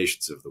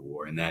motivations of the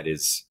war, and that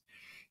is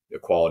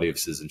equality of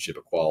citizenship,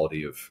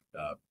 equality of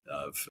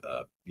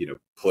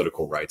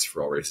political rights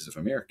for all races of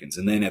Americans.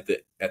 And then at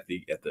the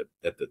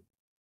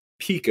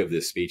peak of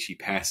this speech, he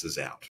passes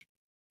out.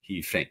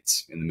 He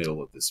faints in the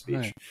middle of this speech.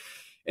 Right.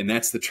 And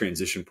that's the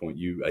transition point.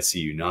 I see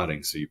you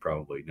nodding, so you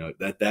probably know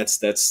that's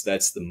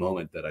the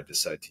moment that I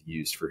decided to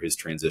use for his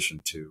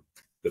transition to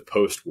the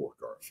post-war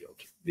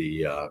Garfield,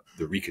 the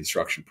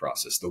reconstruction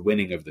process, the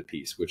winning of the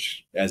peace,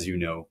 which, as you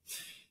know,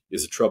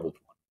 is a troubled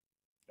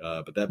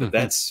one. But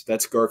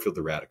that's Garfield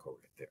the radical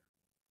right there.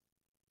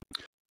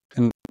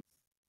 And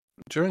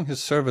during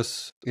his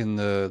service in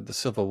the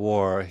Civil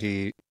War,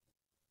 he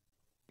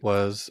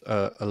was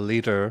a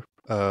leader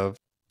of,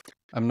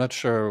 I'm not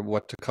sure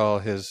what to call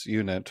his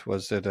unit.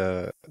 Was it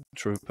a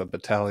troop, a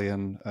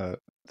battalion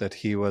that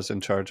he was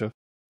in charge of?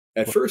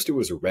 At first, it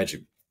was a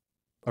regiment.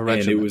 A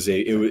regiment.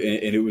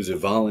 And it was a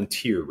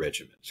volunteer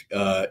regiment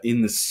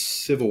in the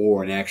Civil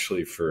War, and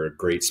actually for a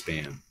great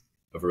span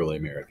of early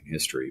American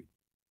history.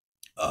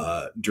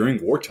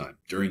 During wartime,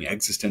 during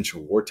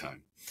existential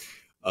wartime,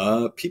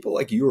 people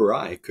like you or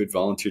I could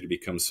volunteer to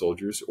become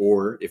soldiers,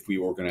 or if we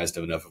organized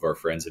enough of our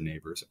friends and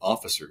neighbors,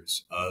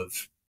 officers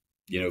of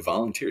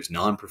volunteers,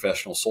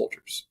 non-professional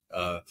soldiers.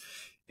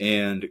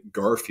 And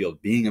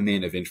Garfield, being a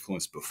man of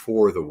influence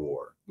before the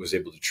war, was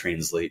able to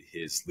translate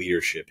his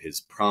leadership, his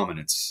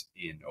prominence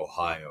in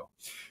Ohio,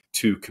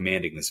 to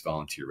commanding this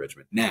volunteer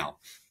regiment. Now,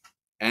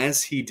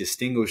 as he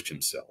distinguished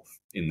himself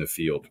in the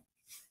field,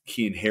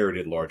 he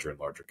inherited larger and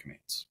larger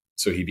commands.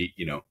 So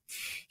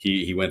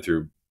he went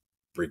through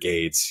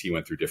brigades, he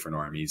went through different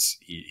armies,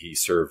 he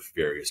served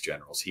various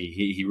generals.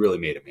 He really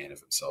made a man of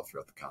himself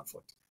throughout the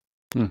conflict.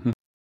 Mm-hmm.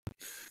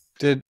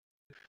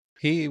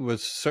 He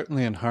was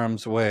certainly in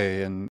harm's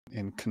way in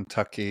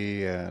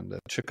Kentucky and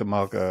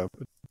Chickamauga.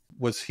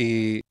 Was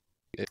he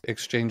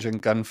exchanging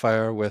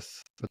gunfire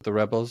with the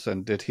rebels,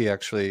 and did he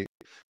actually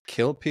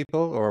kill people,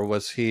 or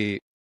was he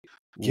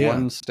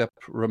one step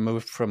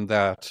removed from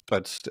that?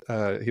 But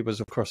he was,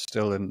 of course,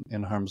 still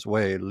in harm's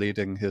way,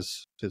 leading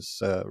his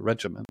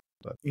regiment.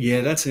 But.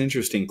 Yeah, that's an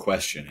interesting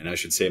question, and I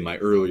should say my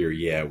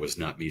earlier was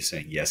not me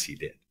saying yes, he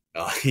did.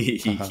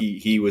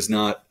 He was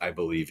not, I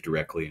believe,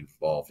 directly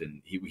involved,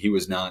 and he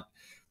was not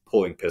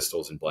pulling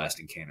pistols and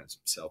blasting cannons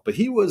himself. But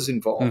he was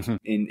involved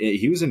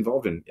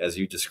in, as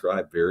you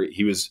described,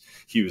 he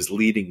was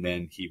leading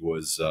men. He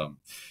was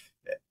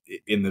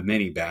in the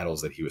many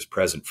battles that he was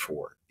present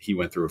for. He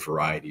went through a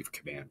variety of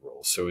command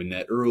roles. So in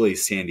that early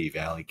Sandy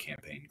Valley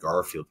campaign,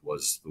 Garfield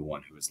was the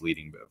one who was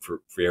leading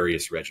for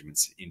various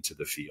regiments into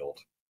the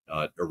field,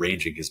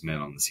 arranging his men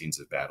on the scenes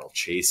of battle,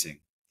 chasing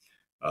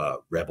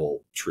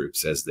rebel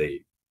troops as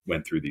they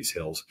went through these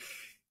hills.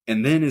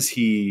 And then as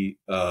he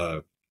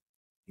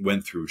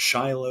went through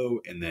Shiloh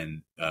and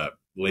then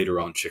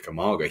later on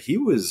Chickamauga, he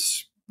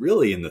was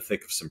really in the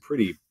thick of some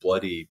pretty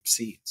bloody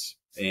scenes.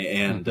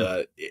 And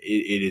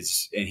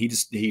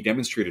he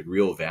demonstrated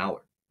real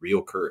valor,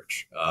 real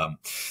courage.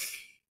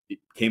 It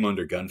came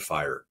under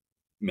gunfire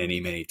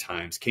many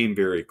times, came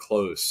very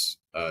close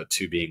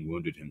to being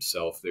wounded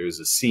himself. There's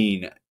a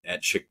scene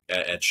at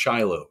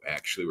Shiloh,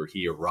 actually, where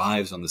he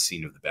arrives on the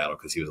scene of the battle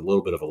because he was a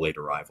little bit of a late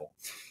arrival.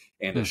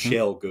 And a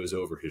shell goes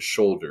over his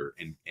shoulder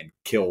and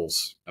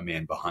kills a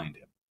man behind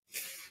him.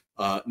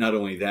 Not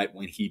only that,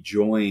 when he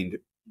joined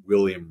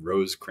William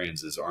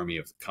Rosecrans's Army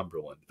of the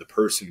Cumberland, the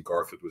person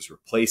Garfield was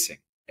replacing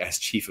as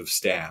chief of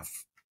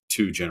staff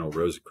to General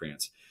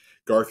Rosecrans,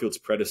 Garfield's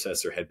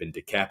predecessor had been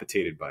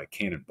decapitated by a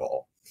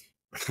cannonball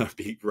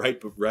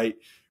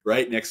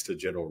right next to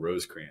General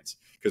Rosecrans,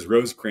 because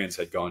Rosecrans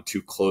had gone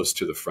too close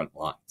to the front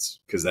lines,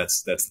 because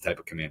that's the type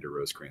of commander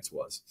Rosecrans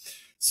was.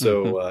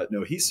 So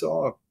no, he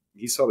saw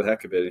the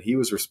heck of it, and he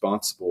was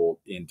responsible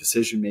in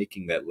decision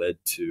making that led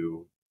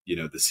to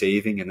the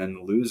saving and then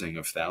the losing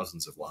of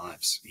thousands of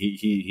lives.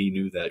 He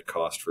knew that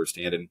cost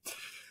firsthand, and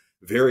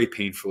very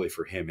painfully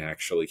for him,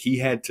 actually, he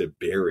had to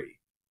bury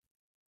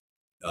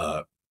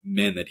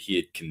men that he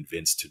had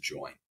convinced to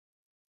join,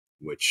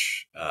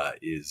 which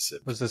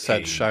was this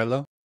at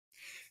Shiloh?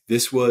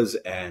 This was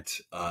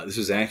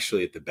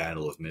actually at the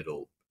Battle of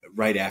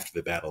right after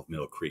the Battle of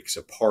Middle Creek,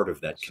 so part of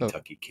that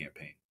Kentucky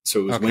campaign.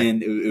 So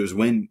it was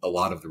when a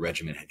lot of the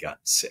regiment had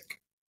gotten sick.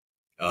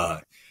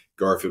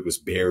 Garfield was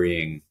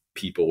burying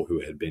people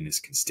who had been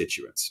his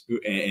constituents,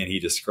 and he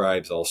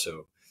describes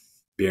also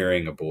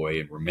burying a boy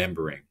and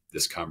remembering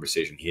this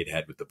conversation he had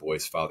had with the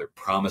boy's father,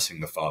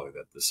 promising the father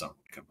that the son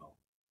would come home,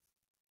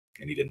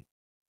 and he didn't.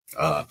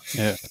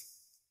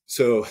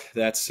 So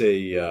that's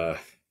that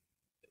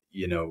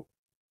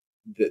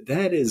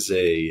is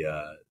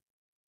I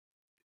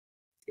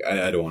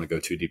don't want to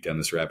go too deep down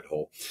this rabbit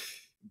hole,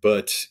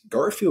 but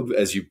Garfield,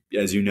 as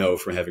you know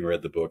from having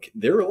read the book,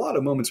 there were a lot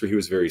of moments where he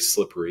was very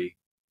slippery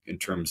in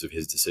terms of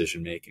his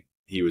decision making.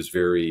 He was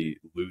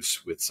very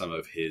loose with some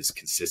of his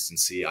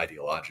consistency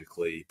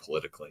ideologically,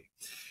 politically.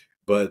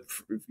 But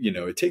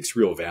it takes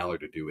real valor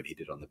to do what he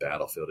did on the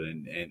battlefield,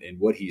 and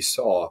what he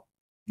saw.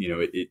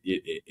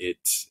 It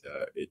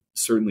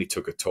certainly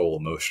took a toll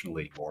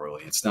emotionally,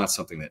 morally. It's not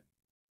something that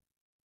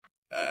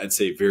I'd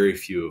say very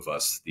few of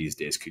us these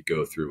days could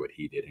go through what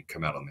he did and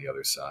come out on the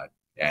other side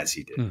as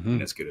he did in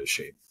as good a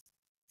shape.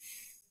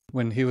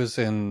 When he was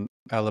in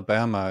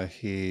Alabama,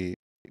 he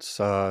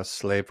saw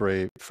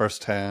slavery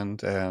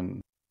firsthand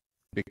and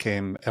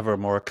became ever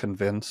more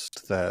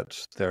convinced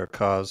that their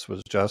cause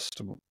was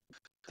just,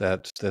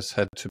 that this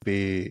had to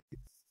be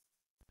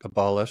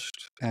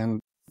abolished. And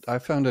I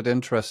found it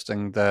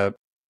interesting that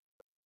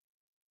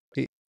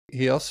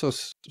he also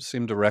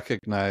seemed to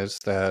recognize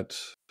that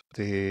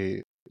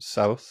the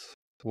South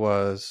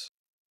was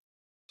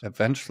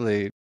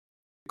eventually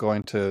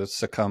going to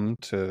succumb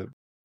to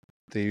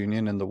the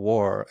Union in the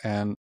war,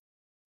 and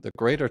the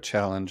greater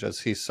challenge, as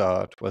he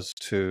saw it, was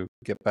to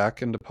get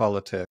back into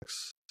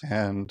politics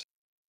and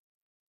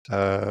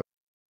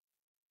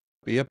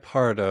be a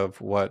part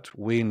of what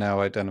we now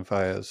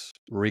identify as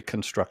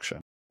reconstruction,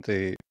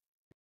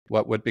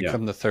 what would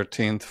become the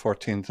 13th,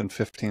 14th, and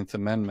 15th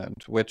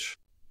Amendment, which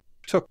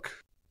took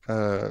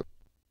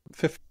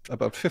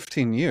about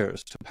 15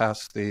 years to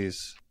pass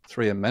these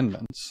three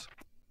amendments.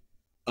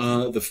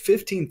 The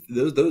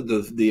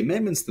 15th, the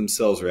amendments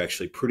themselves are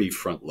actually pretty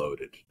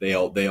front-loaded. They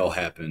all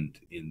happened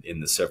in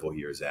the several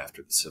years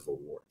after the Civil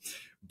War.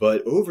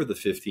 But over the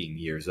 15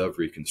 years of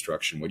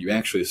Reconstruction, what you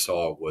actually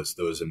saw was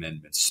those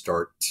amendments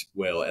start,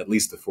 well, at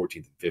least the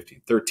 14th and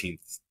 15th.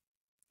 13th,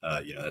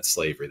 that's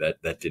slavery.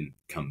 That didn't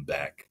come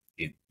back,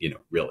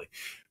 really.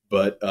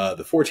 But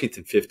the 14th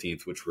and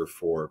 15th, which were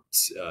for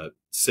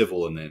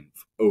civil and then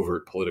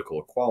overt political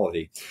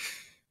equality,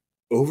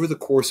 over the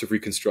course of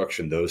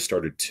Reconstruction, those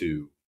started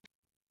to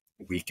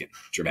weaken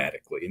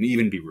dramatically and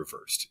even be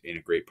reversed in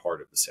a great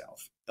part of the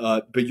South.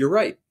 But you're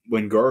right.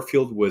 When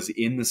Garfield was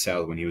in the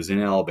South, when he was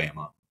in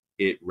Alabama,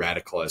 it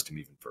radicalized him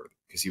even further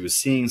because he was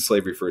seeing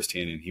slavery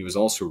firsthand, and he was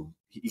also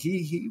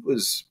he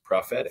was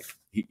prophetic.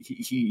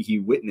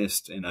 He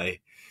witnessed, and I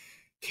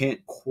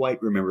can't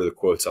quite remember the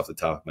quotes off the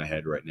top of my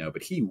head right now,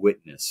 but he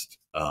witnessed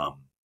how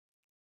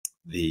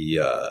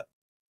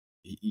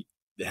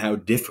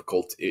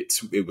difficult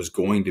it was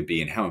going to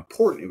be and how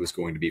important it was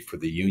going to be for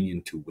the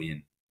Union to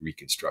win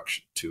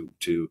Reconstruction,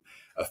 to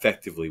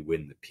effectively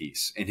win the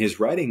peace. And his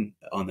writing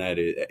on that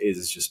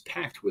is just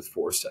packed with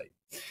foresight.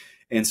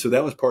 And so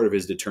that was part of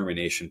his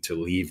determination to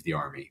leave the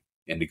Army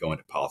and to go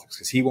into politics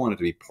because he wanted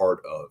to be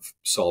part of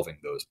solving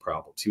those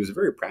problems. He was a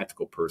very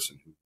practical person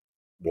who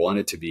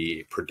wanted to be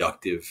a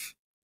productive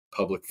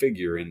public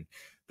figure, and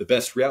the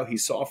best route he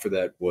saw for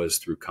that was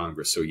through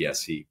Congress. So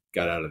yes, he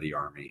got out of the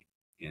Army,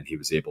 and he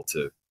was able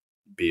to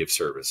be of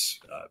service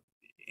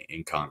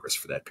in Congress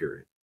for that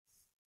period.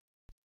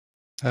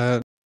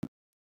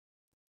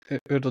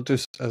 It'll do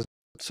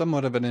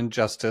somewhat of an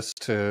injustice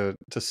to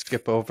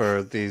skip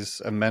over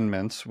these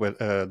amendments, with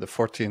the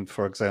 14th,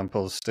 for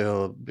example,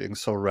 still being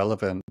so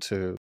relevant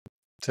to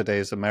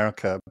today's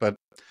America. But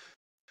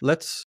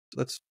let's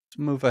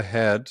move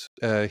ahead.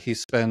 He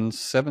spends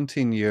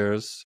 17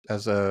 years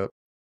as a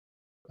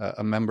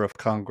member of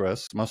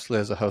Congress, mostly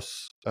as a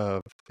House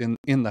of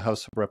in the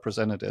House of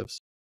Representatives,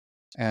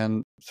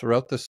 and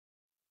throughout this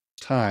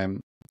time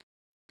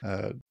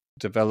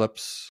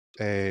develops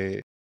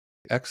a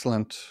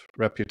excellent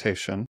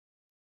reputation,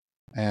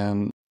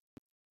 and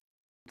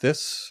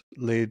this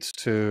leads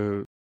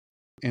to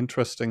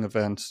interesting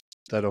events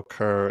that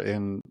occur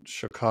in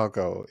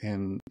Chicago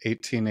in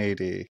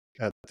 1880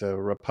 at the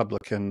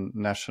Republican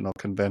National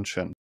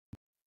Convention.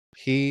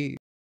 He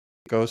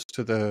goes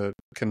to the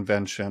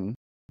convention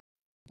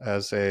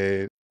as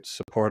a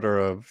supporter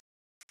of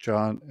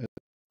John,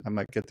 I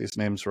might get these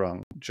names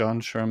wrong, John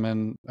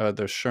Sherman,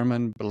 there's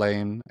Sherman,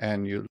 Blaine,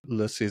 and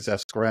Ulysses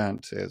S.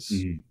 Grant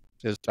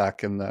is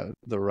back in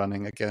the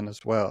running again as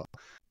well.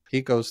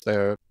 He goes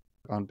there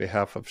on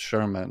behalf of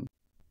Sherman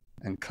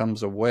and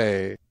comes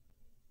away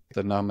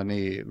the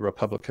nominee,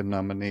 Republican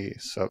nominee.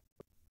 So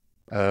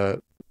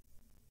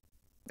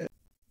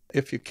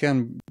if you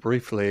can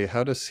briefly,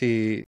 how does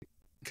he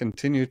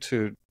continue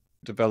to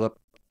develop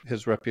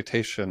his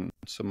reputation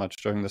so much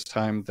during this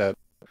time that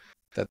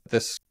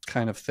this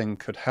kind of thing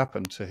could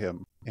happen to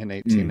him in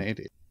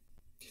 1880?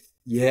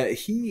 Yeah,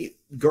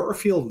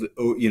 Garfield,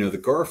 the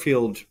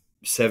Garfield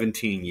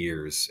 17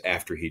 years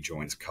after he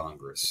joins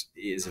Congress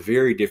is a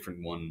very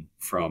different one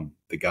from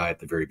the guy at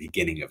the very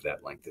beginning of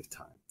that length of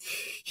time.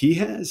 He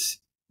has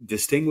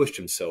distinguished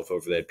himself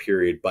over that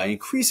period by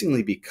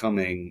increasingly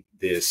becoming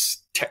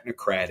this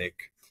technocratic,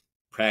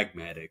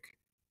 pragmatic,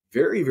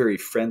 very, very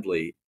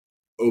friendly,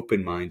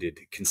 open-minded,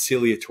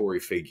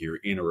 conciliatory figure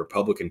in a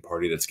Republican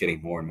Party that's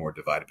getting more and more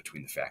divided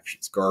between the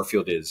factions.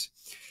 Garfield is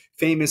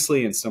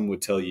famously, and some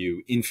would tell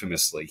you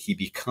infamously, he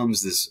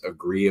becomes this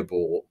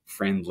agreeable,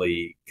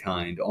 friendly,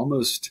 kind,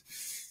 almost,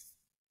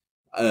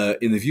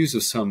 in the views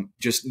of some,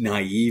 just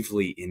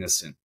naively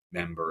innocent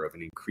member of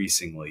an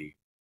increasingly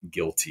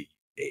guilty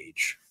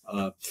age.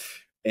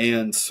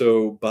 And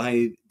so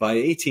by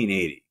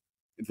 1880,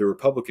 the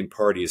Republican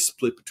Party is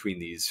split between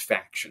these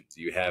factions.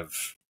 You have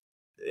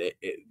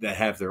that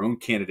have their own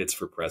candidates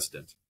for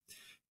president,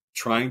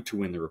 trying to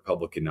win the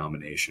Republican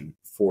nomination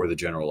for the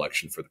general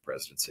election for the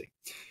presidency.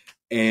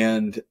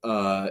 And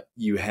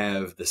you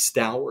have the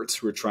stalwarts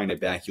who are trying to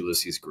back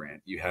Ulysses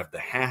Grant. You have the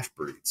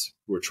half-breeds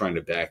who are trying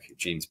to back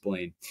James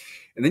Blaine.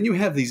 And then you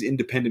have these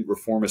independent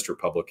reformist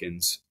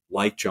Republicans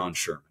like John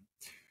Sherman,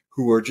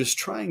 who are just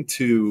trying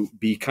to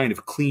be kind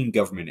of clean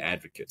government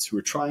advocates, who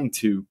are trying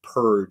to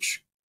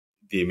purge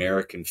the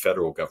American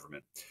federal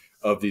government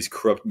of these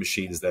corrupt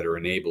machines that are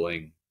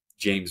enabling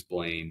James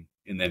Blaine,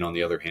 and then on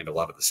the other hand, a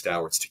lot of the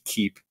stalwarts to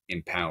keep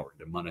in power,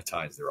 to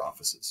monetize their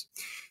offices.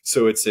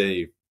 So it's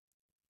a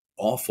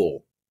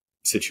awful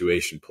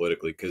situation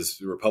politically because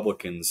the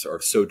Republicans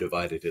are so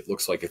divided. It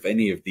looks like if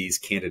any of these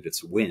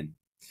candidates win,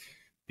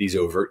 these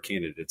overt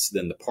candidates,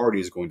 then the party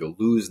is going to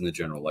lose in the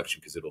general election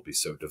because it'll be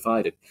so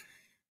divided.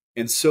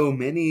 And so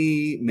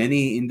many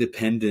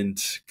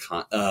independent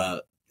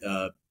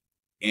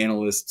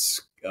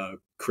analysts,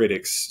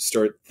 critics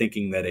start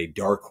thinking that a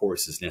dark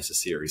horse is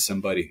necessary,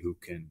 somebody who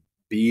can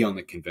be on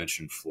the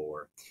convention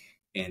floor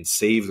and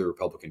save the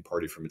Republican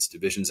Party from its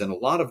divisions. And a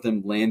lot of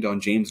them land on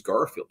James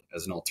Garfield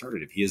as an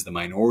alternative. He is the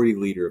minority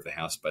leader of the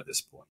House by this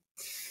point.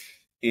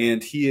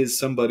 And he is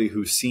somebody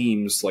who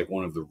seems like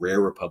one of the rare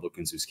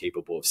Republicans who's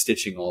capable of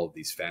stitching all of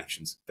these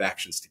factions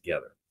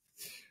together.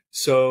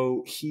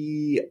 So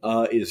he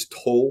is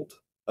told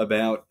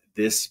about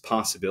this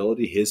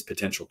possibility, his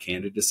potential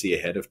candidacy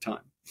ahead of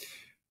time.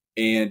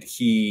 And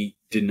he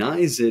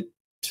denies it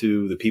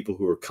to the people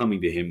who are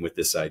coming to him with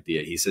this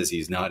idea. He says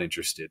he's not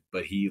interested,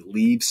 but he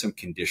leaves some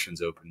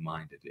conditions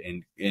open-minded.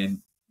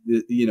 And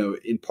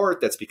in part,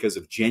 that's because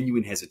of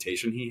genuine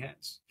hesitation he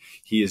has.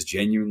 He is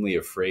genuinely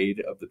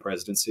afraid of the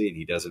presidency, and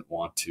he doesn't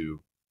want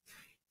to,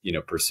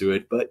 pursue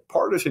it. But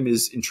part of him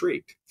is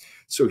intrigued.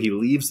 So he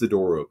leaves the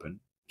door open.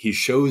 He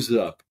shows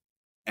up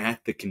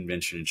at the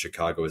convention in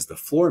Chicago as the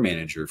floor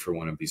manager for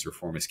one of these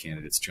reformist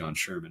candidates, John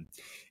Sherman,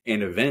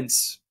 and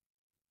events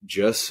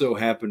just so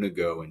happen to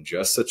go in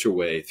just such a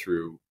way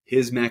through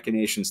his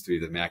machinations, through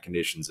the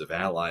machinations of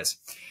allies,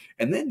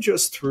 and then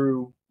just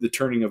through the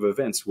turning of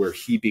events where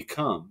he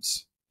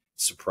becomes,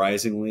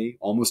 surprisingly,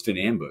 almost in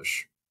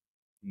ambush,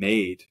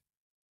 made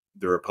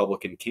the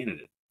Republican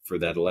candidate for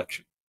that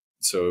election.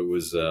 So it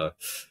was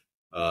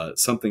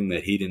something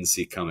that he didn't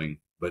see coming,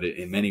 but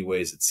in many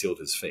ways it sealed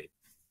his fate.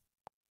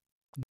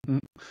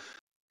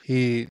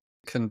 He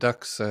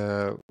conducts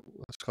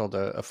what's called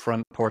a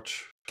front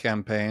porch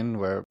campaign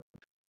where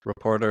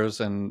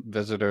reporters and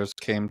visitors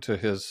came to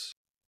his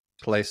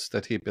place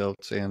that he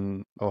built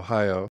in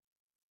Ohio,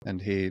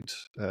 and he'd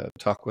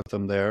talk with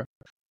them there.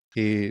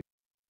 He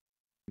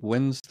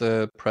wins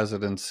the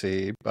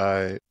presidency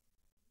by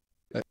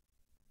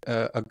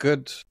a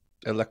good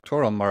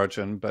electoral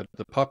margin, but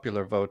the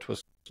popular vote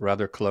was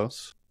rather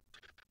close.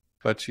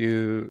 But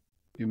you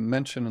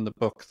mention in the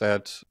book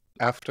that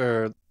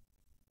after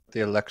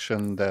the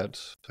election that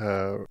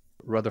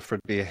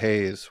Rutherford B.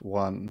 Hayes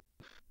won,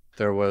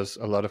 there was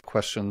a lot of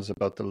questions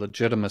about the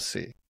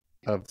legitimacy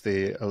of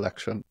the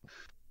election.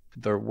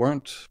 There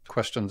weren't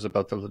questions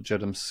about the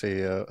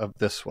legitimacy of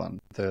this one.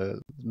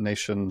 The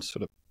nation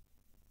sort of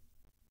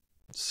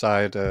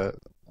sighed a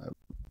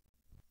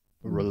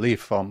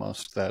relief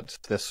almost that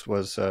this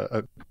was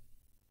a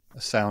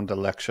sound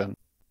election.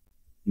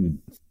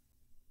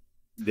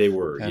 They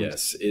were, and,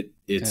 yes.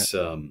 It's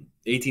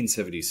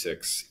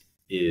 1876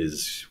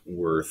 is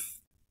worth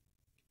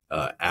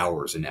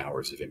hours and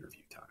hours of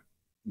interview time,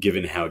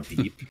 given how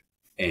deep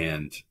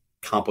and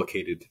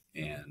complicated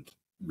and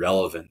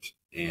relevant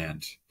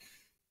and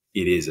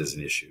it is as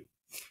an issue.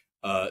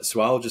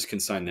 So I'll just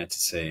consign that to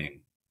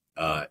saying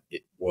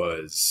it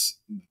was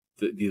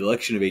the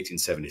election of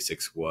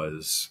 1876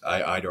 was,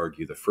 I'd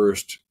argue, the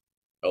first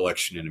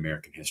election in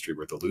American history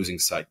where the losing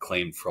side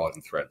claimed fraud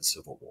and threatened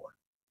civil war.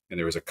 And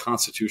there was a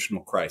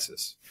constitutional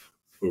crisis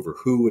over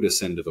who would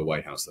ascend to the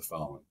White House the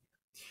following year.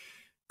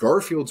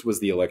 Garfield's was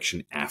the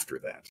election after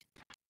that.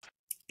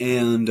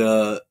 And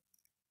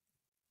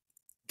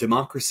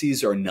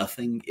democracies are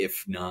nothing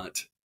if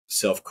not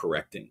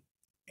self-correcting.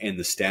 And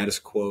the status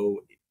quo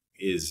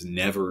is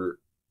never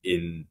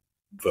in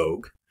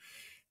vogue.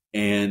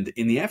 And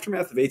in the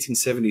aftermath of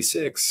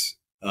 1876,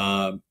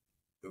 then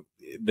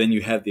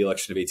you had the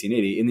election of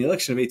 1880. In the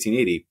election of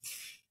 1880,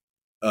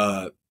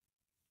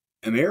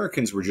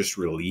 Americans were just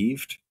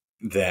relieved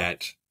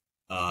that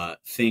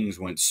things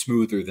went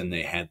smoother than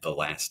they had the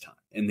last time.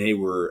 And they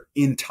were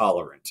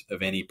intolerant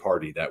of any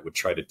party that would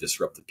try to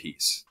disrupt the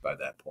peace by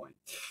that point.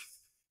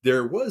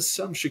 There was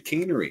some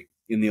chicanery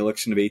in the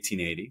election of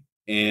 1880,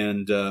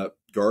 and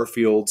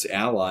Garfield's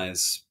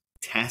allies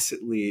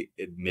tacitly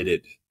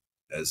admitted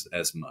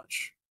as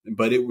much.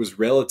 But it was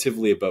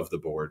relatively above the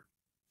board.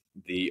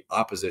 The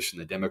opposition,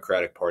 the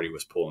Democratic Party,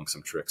 was pulling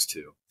some tricks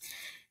too.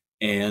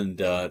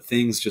 And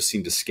things just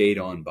seemed to skate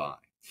on by.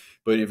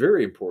 But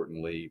very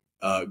importantly,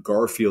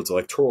 Garfield's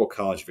electoral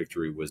college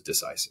victory was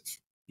decisive.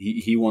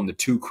 He won the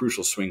two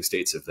crucial swing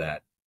states of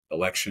that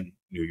election,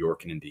 New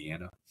York and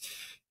Indiana.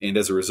 And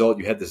as a result,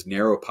 you had this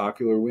narrow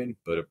popular win,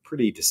 but a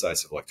pretty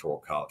decisive electoral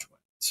college win.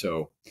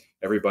 So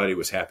everybody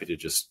was happy to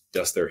just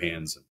dust their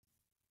hands and,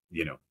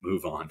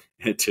 move on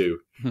to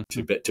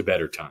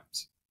better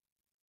times.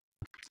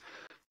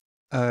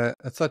 I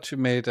thought you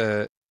made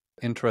an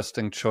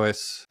interesting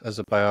choice as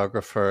a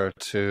biographer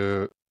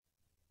to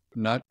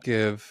not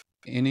give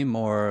any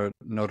more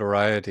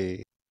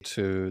notoriety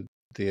to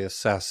the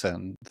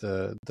assassin,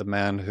 the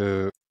man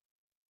who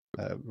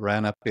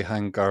ran up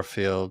behind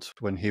Garfield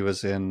when he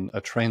was in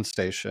a train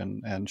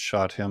station and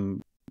shot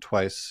him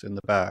twice in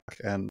the back.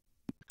 And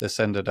this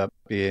ended up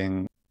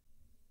being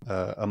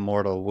a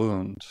mortal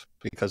wound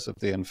because of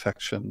the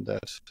infection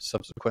that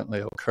subsequently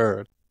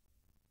occurred.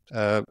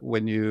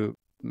 When you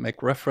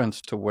make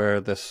reference to where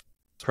this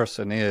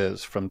person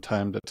is from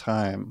time to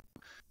time,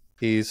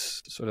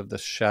 he's sort of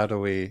this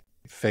shadowy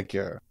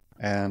figure.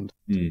 And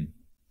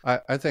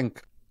I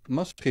think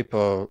most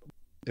people,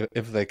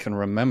 if they can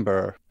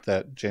remember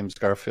that James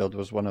Garfield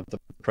was one of the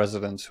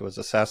presidents who was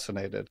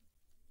assassinated,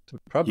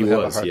 would probably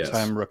have a hard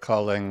time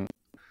recalling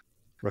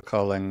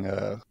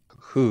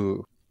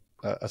who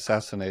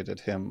assassinated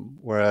him.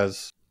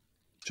 Whereas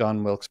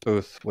John Wilkes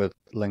Booth with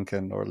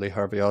Lincoln or Lee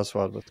Harvey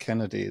Oswald with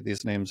Kennedy,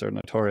 these names are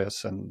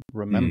notorious and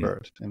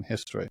remembered in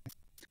history.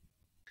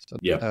 So,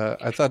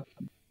 I thought...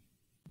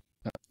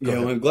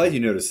 well, I'm glad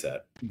you noticed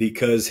that,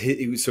 because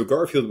so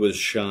Garfield was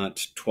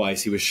shot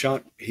twice. He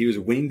was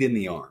winged in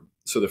the arm.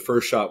 So the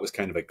first shot was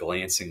kind of a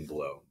glancing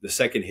blow. The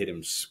second hit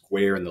him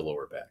square in the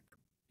lower back.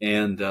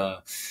 And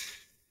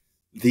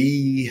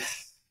the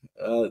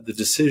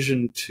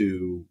decision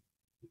to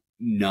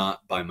not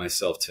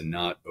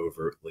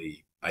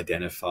overtly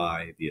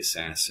identify the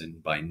assassin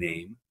by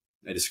name.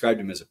 I described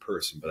him as a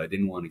person, but I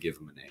didn't want to give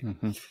him a name.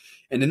 Mm-hmm.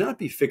 And to not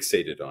be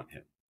fixated on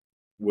him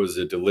was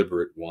a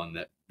deliberate one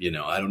that,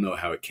 I don't know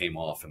how it came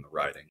off in the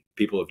writing.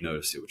 People have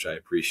noticed it, which I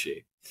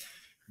appreciate.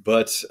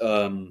 But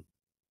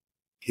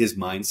his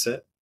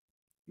mindset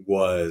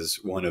was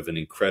one of an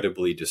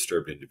incredibly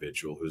disturbed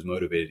individual who was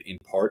motivated in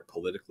part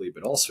politically,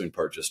 but also in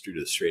part just due to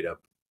the straight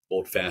up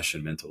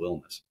old-fashioned mental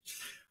illness.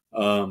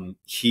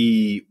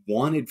 He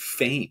wanted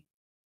fame.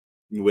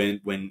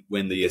 When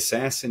the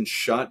assassin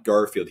shot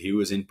Garfield, he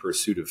was in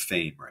pursuit of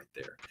fame right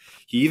there.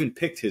 He even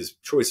picked his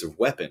choice of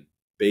weapon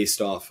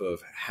based off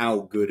of how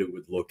good it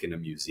would look in a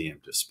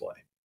museum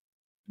display,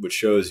 which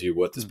shows you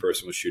what this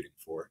person was shooting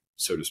for,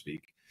 so to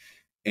speak.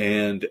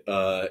 And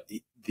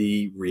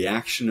the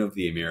reaction of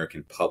the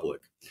American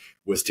public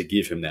was to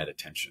give him that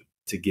attention,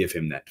 to give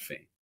him that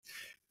fame.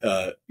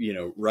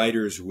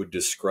 Writers would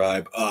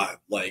describe,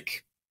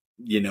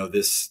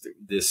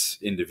 this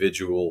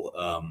individual,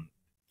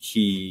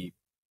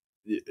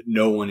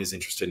 no one is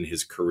interested in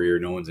his career.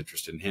 No one's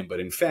interested in him. But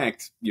in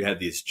fact, you had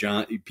these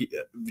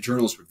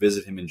journalists would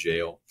visit him in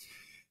jail.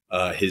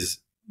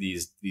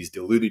 These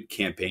diluted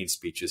campaign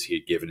speeches he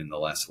had given in the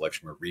last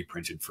election were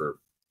reprinted for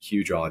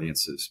huge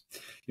audiences.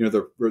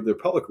 The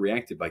public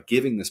reacted by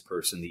giving this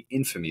person the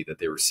infamy that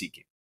they were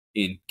seeking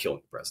in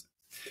killing the president.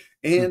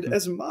 And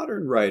as a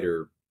modern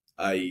writer,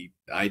 I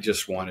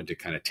just wanted to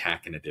kind of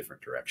tack in a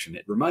different direction.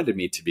 It reminded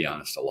me, to be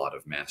honest, a lot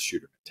of mass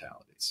shooter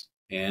mentalities.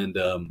 And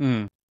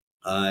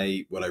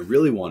what I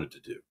really wanted to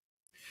do,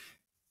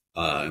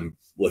 I'm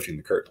lifting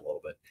the curtain a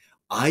little bit,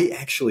 I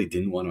actually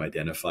didn't want to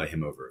identify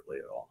him overtly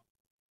at all.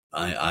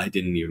 I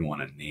didn't even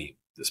want to name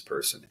this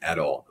person at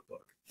all in the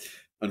book.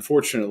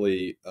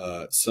 Unfortunately,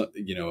 a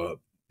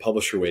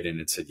publisher weighed in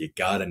and said, you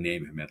got to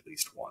name him at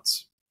least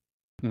once.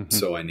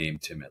 So I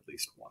named him at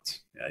least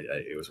once.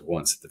 It was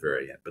once at the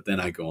very end. But then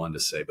I go on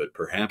to say, but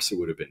perhaps it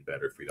would have been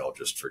better if we'd all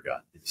just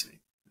forgotten his name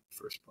in the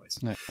first place.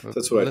 Yeah. So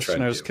that's what I tried to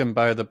do. Listeners can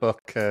buy the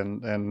book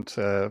and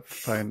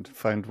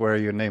find where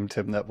you named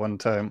him that one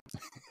time.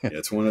 Yeah,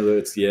 it's one of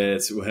those. Yeah,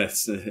 it's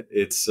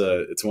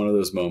one of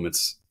those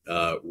moments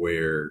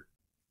where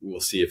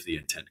we'll see if the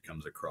intent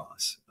comes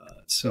across.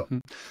 We'll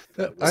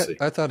see.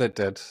 I thought it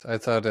did. I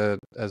thought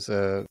as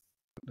a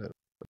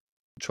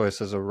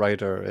choice as a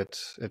writer, it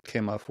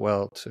came off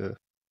well to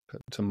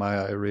my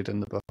eye reading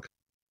the book.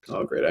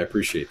 Oh, great! I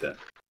appreciate that.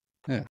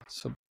 Yeah.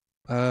 So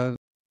I'll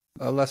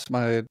ask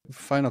my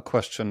final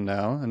question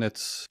now, and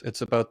it's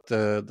about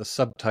the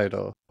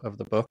subtitle of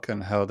the book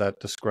and how that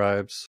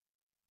describes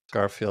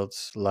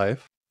Garfield's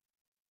life.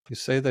 You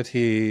say that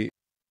he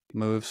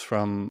moves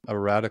from a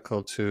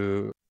radical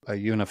to a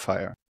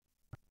unifier,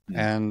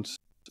 and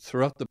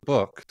throughout the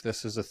book,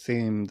 this is a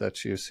theme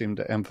that you seem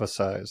to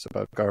emphasize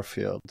about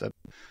Garfield, that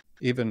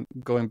even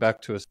going back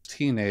to his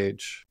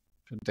teenage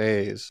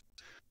days,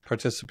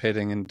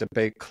 participating in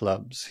debate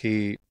clubs,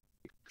 he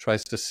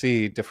tries to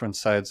see different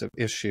sides of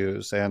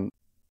issues and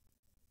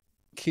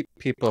keep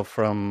people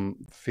from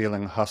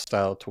feeling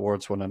hostile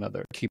towards one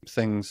another, keep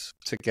things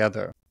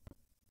together.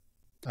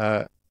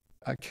 I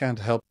can't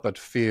help but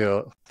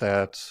feel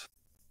that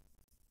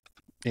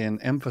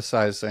in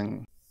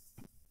emphasizing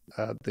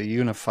the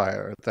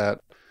unifier, that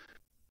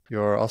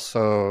you're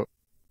also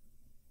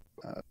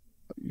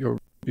you're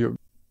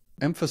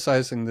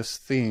emphasizing this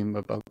theme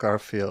about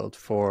Garfield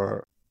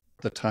for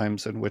the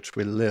times in which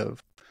we live,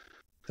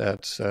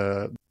 that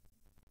the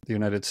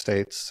United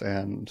States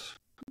and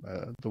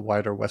the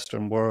wider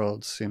Western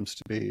world seems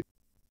to be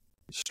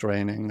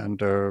straining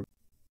under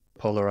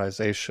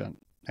polarization,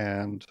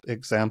 and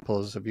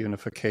examples of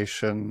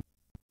unification,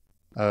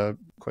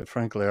 quite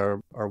frankly,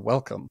 are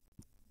welcome.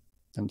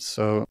 And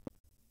so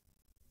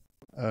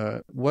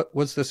what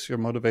was this your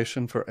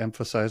motivation for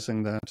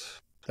emphasizing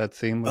that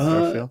theme with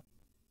Garfield?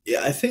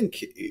 Yeah, I think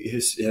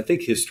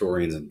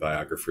historians and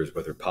biographers,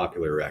 whether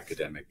popular or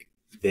academic,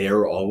 they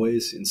are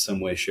always in some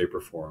way, shape,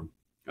 or form,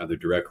 either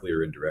directly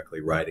or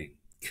indirectly, writing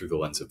through the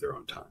lens of their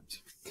own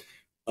times.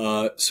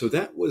 So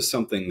that was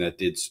something that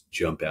did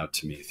jump out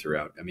to me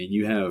throughout. I mean,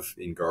 you have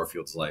in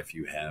Garfield's life,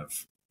 you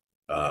have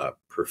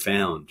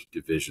profound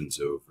divisions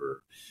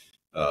over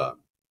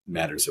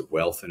matters of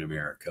wealth in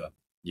America.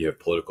 You have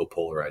political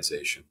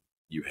polarization.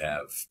 You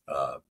have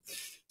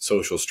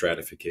social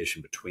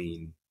stratification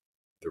between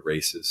the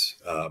races.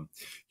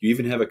 You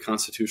even have a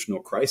constitutional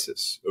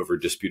crisis over a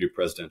disputed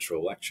presidential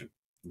election,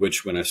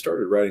 which when I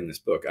started writing this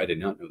book, I did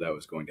not know that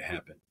was going to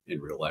happen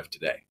in real life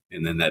today.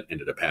 And then that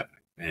ended up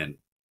happening. And,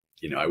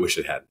 I wish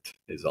it hadn't,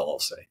 is all I'll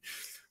say.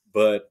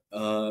 But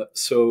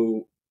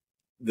so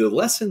the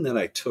lesson that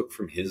I took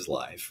from his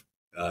life,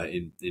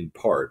 in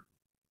part,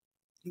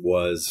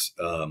 was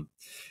a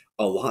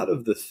lot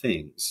of the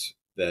things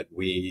that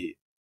we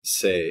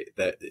say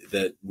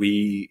that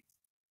we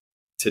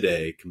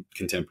today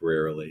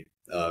contemporarily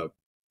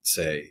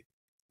say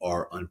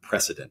are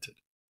unprecedented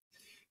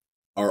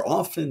are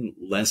often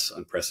less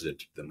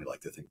unprecedented than we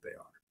like to think they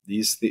are.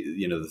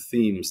 The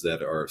themes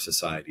that our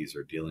societies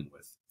are dealing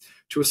with,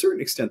 to a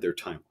certain extent, they're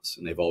timeless,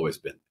 and they've always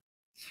been.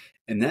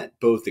 And that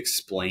both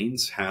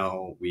explains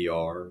how we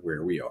are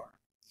where we are,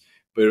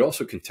 but it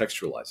also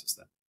contextualizes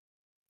them.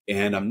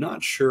 And I'm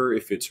not sure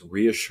if it's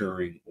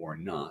reassuring or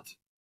not,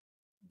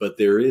 but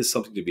there is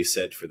something to be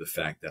said for the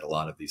fact that a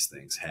lot of these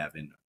things have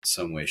in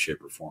some way,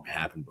 shape, or form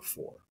happened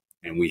before,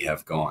 and we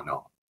have gone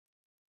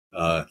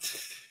on.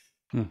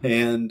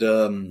 And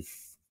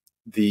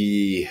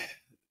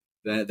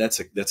that's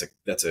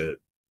a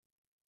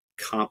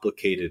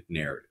complicated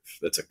narrative.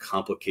 That's a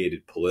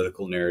complicated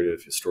political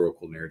narrative,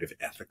 historical narrative,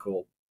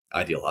 ethical,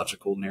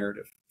 ideological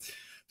narrative.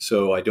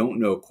 So I don't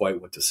know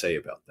quite what to say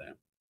about that.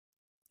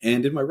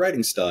 And in my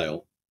writing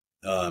style,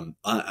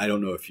 I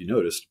don't know if you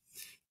noticed,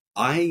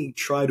 I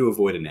try to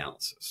avoid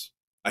analysis.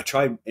 I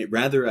try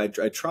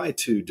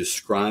to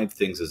describe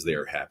things as they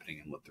are happening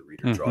and let the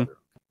reader draw their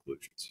own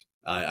conclusions.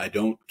 I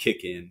don't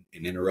kick in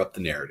and interrupt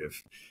the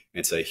narrative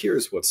and say,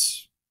 here's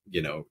what's,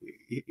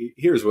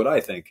 here's what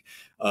I think.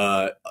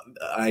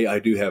 I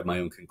do have my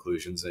own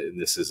conclusions, and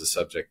this is a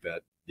subject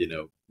that,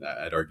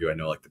 I'd argue I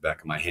know like the back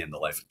of my hand, the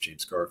life of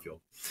James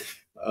Garfield.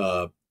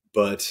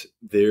 But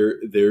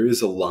there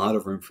is a lot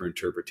of room for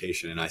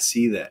interpretation, and I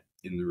see that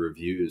in the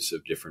reviews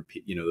of different,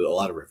 a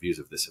lot of reviews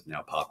of this have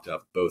now popped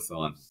up, both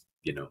on,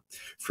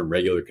 from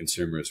regular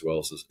consumers as well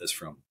as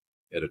from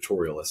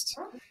editorialists.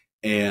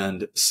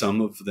 And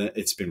some of them,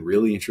 it's been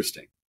really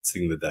interesting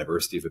seeing the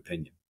diversity of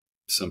opinion.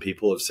 Some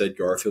people have said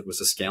Garfield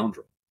was a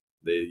scoundrel.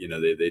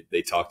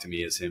 They talk to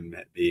me as him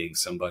being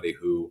somebody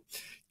who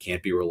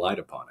can't be relied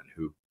upon and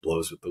who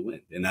blows with the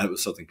wind. And that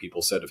was something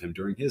people said of him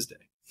during his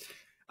day.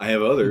 I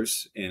have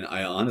others, and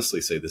I honestly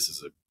say this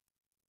is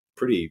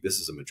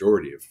a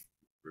majority of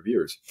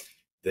reviewers.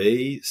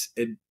 They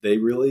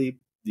really,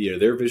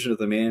 their vision of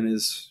the man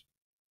is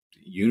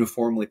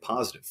uniformly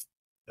positive.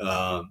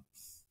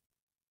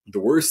 The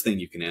worst thing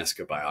you can ask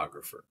a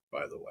biographer,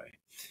 by the way,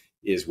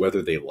 is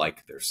whether they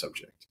like their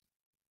subject.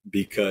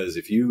 Because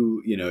if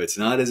it's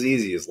not as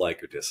easy as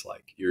like or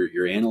dislike.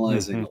 You're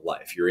analyzing a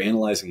life. You're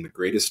analyzing the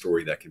greatest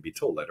story that can be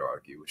told, I'd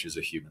argue, which is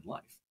a human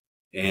life.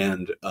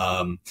 And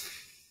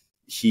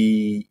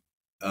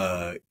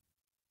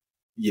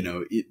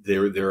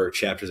there are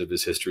chapters of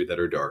his history that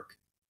are dark,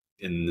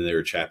 and there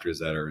are chapters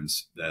that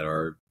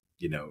are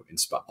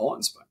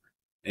awe-inspiring.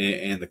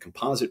 And the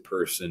composite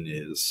person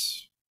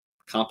is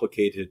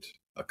complicated,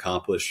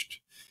 accomplished,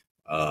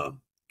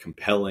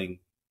 compelling,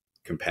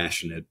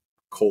 compassionate,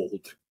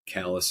 cold,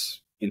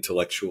 callous,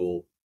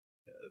 intellectual,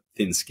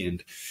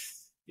 thin-skinned,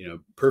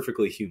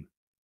 perfectly human.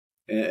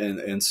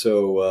 And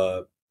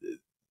so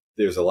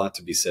there's a lot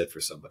to be said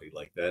for somebody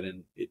like that.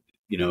 And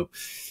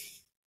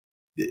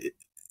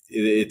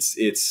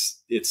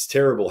it's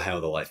terrible how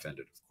the life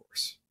ended, of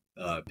course,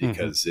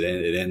 because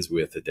it ends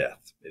with a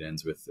death. It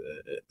ends with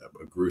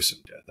a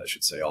gruesome death, I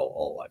should say.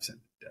 All lives end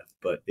with death,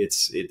 but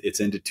it's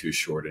ended too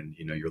short, and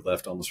you're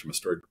left almost from a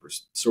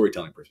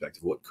storytelling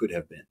perspective. What could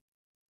have been,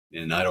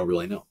 and I don't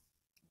really know,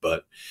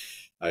 but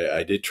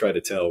I did try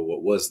to tell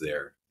what was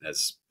there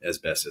as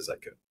best as I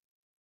could.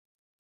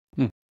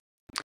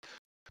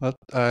 Well,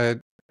 I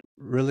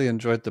really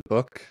enjoyed the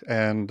book,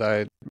 and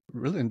I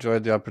really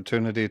enjoyed the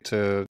opportunity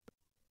to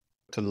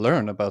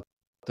learn about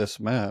this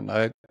man.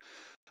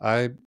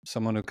 I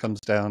someone who comes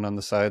down on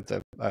the side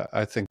that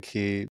I think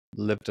he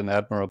lived an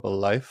admirable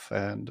life,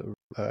 and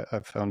I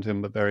found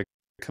him a very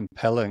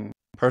compelling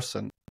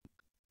person.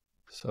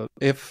 So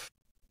if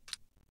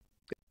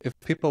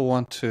people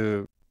want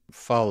to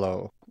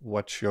follow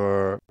what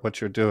you're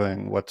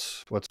doing,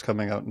 what's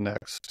coming out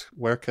next,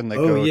 where can they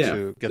go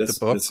to get the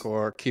book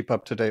or keep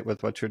up to date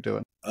with what you're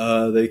doing?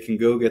 They can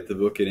go get the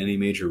book at any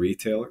major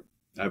retailer,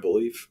 I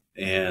believe,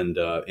 and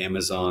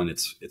Amazon.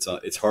 It's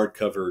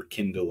hardcover,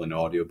 Kindle, and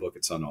audiobook.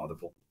 It's on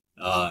Audible.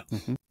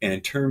 And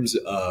in terms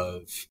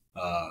of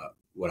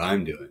what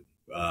I'm doing,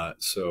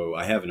 so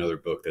I have another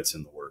book that's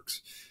in the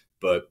works,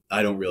 but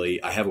I don't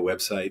really. I have a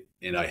website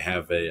and I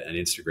have an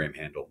Instagram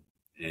handle,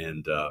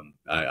 and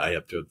I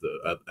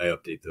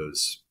update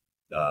those,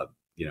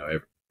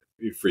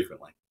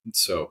 frequently.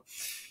 So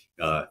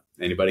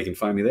anybody can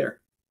find me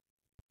there.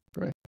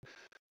 Great.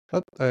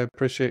 Well, I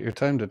appreciate your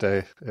time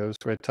today. It was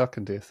great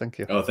talking to you. Thank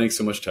you. Oh, thanks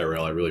so much,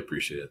 Tyrell. I really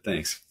appreciate it.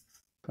 Thanks.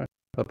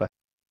 Bye-bye.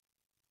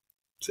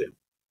 See you.